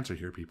one right answer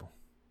here, people.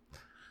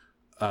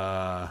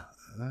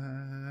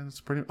 That's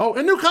pretty... Oh,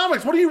 and new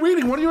comics! What are you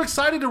reading? What are you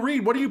excited to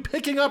read? What are you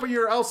picking up at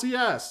your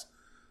LCS?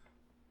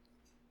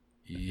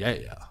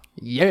 Yeah.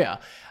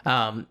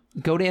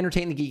 Go to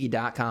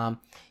entertainthegeeky.com.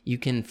 You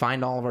can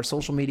find all of our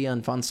social media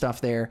and fun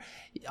stuff there.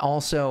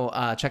 Also,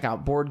 check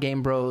out Board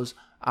Game Bros,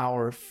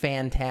 our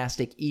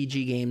fantastic EG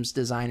Games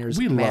designers.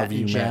 We love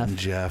you, Matt and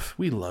Jeff.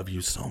 We love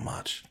you so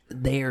much.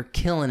 They are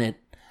killing it.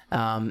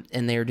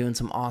 And they're doing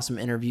some awesome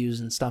interviews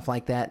and stuff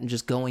like that and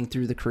just going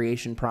through the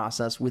creation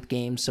process with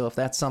games. So if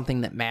that's something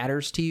that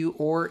matters to you,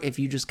 or if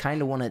you just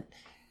kind of want to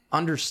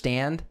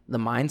understand the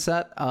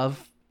mindset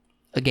of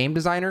a game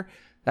designer,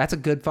 that's a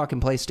good fucking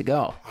place to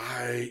go.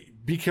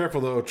 Be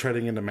careful though,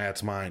 treading into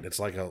Matt's mind. It's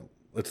like a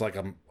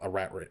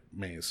rat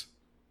maze.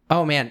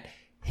 Oh man,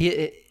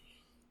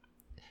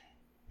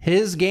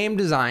 his game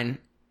design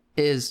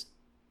is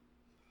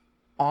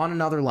on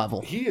another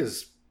level. He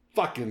is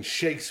fucking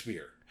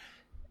Shakespeare.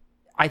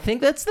 I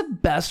think that's the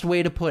best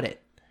way to put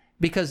it,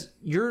 because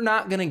you're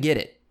not going to get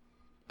it.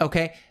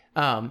 Okay.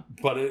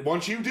 But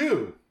once you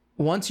do,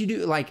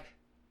 like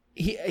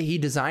he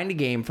designed a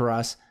game for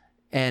us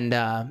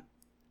and,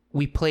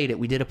 we played it.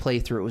 We did a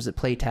playthrough. It was a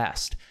play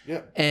test.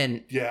 Yeah.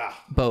 And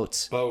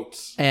boats.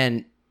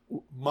 And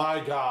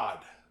my God,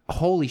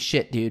 holy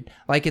shit, dude.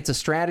 Like, it's a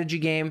strategy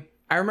game.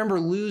 I remember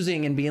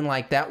losing and being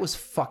like, that was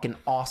fucking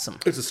awesome.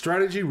 It's a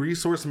strategy,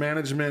 resource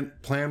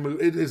management, plan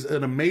move. It is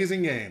an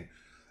amazing game.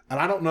 And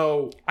I don't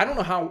know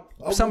how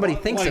somebody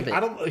thinks of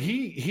it.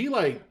 He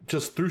like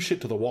just threw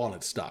shit to the wall and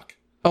it stuck.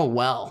 Oh,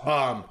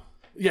 well.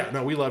 Yeah,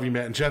 no, we love you,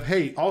 Matt and Jeff.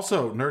 Hey,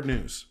 also nerd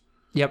news.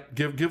 Yep.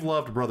 Give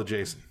love to brother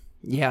Jason.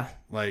 Yeah.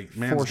 Like,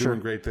 man's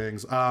doing great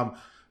things.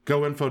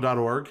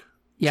 Goinfo.org.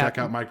 Yeah. Check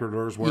out Mike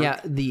Rodeur's work.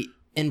 Yeah, the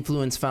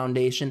Influence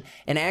Foundation.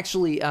 And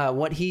actually,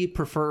 what he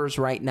prefers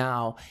right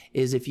now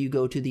is if you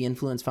go to the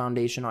Influence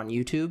Foundation on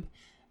YouTube,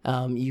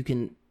 you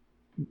can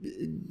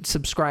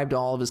subscribe to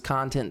all of his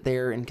content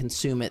there and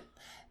consume it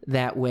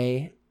that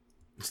way.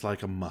 It's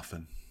like a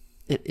muffin.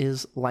 It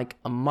is like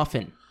a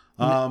muffin.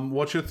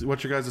 What's your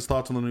guys'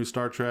 thoughts on the new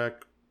Star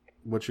Trek?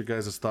 What's your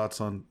guys' thoughts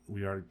on...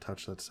 We already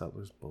touched that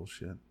Settlers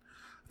bullshit.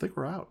 I think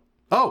we're out.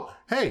 Oh,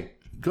 hey,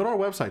 go to our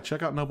website.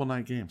 Check out Noble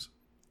Knight Games.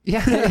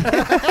 Yeah.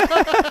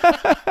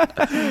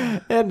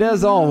 And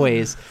as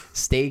always,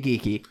 stay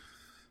geeky.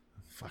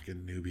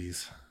 Fucking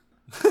newbies.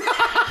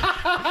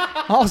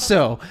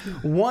 Also,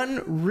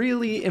 one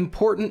really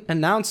important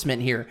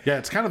announcement here. Yeah,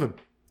 it's kind of a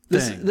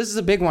thing. This is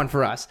a big one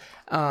for us.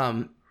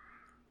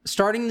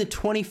 Starting the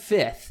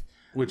 25th,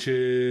 which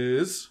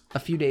is a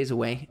few days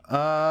away.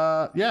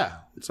 Yeah,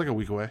 it's like a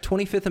week away.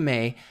 25th of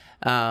May.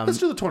 Let's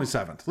do the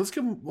 27th. Let's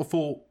give them a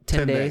full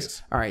 10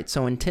 days. All right,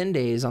 so in 10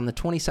 days, on the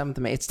 27th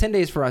of May, it's 10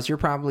 days for us. You're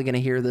probably going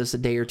to hear this a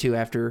day or two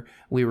after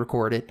we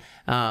record it.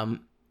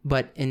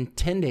 But in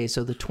 10 days,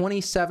 so the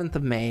 27th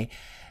of May,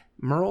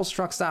 Merle's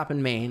Truck Stop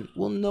in Maine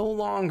will no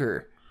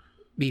longer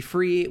be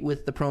free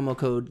with the promo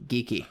code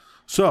GEEKY.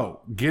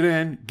 So get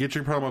in, get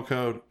your promo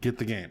code, get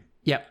the game.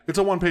 Yep. It's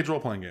a one-page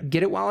role-playing game.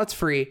 Get it while it's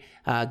free.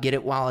 Get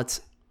it while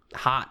it's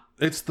hot.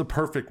 It's the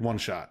perfect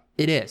one-shot.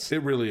 It is.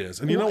 It really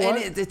is. And you know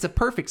what? And it's a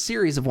perfect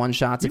series of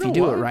one-shots if you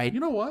do it right. You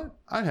know what?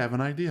 I have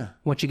an idea.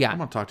 What you got? I'm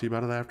going to talk to you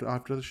about it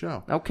after the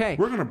show. Okay.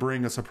 We're going to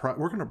bring a surprise.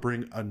 We're going to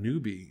bring a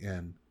newbie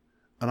in,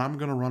 and I'm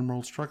going to run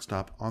Merle's Truck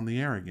Stop on the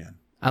air again.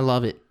 I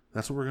love it.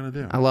 That's what we're going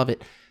to do. I love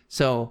it.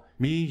 So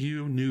me,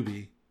 you,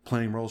 newbie,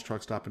 playing Merle's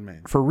Truck Stop in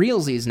Maine. For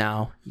realsies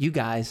now, you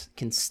guys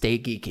can stay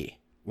geeky.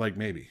 Like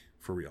maybe,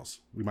 for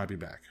reals. We might be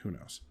back. Who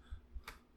knows?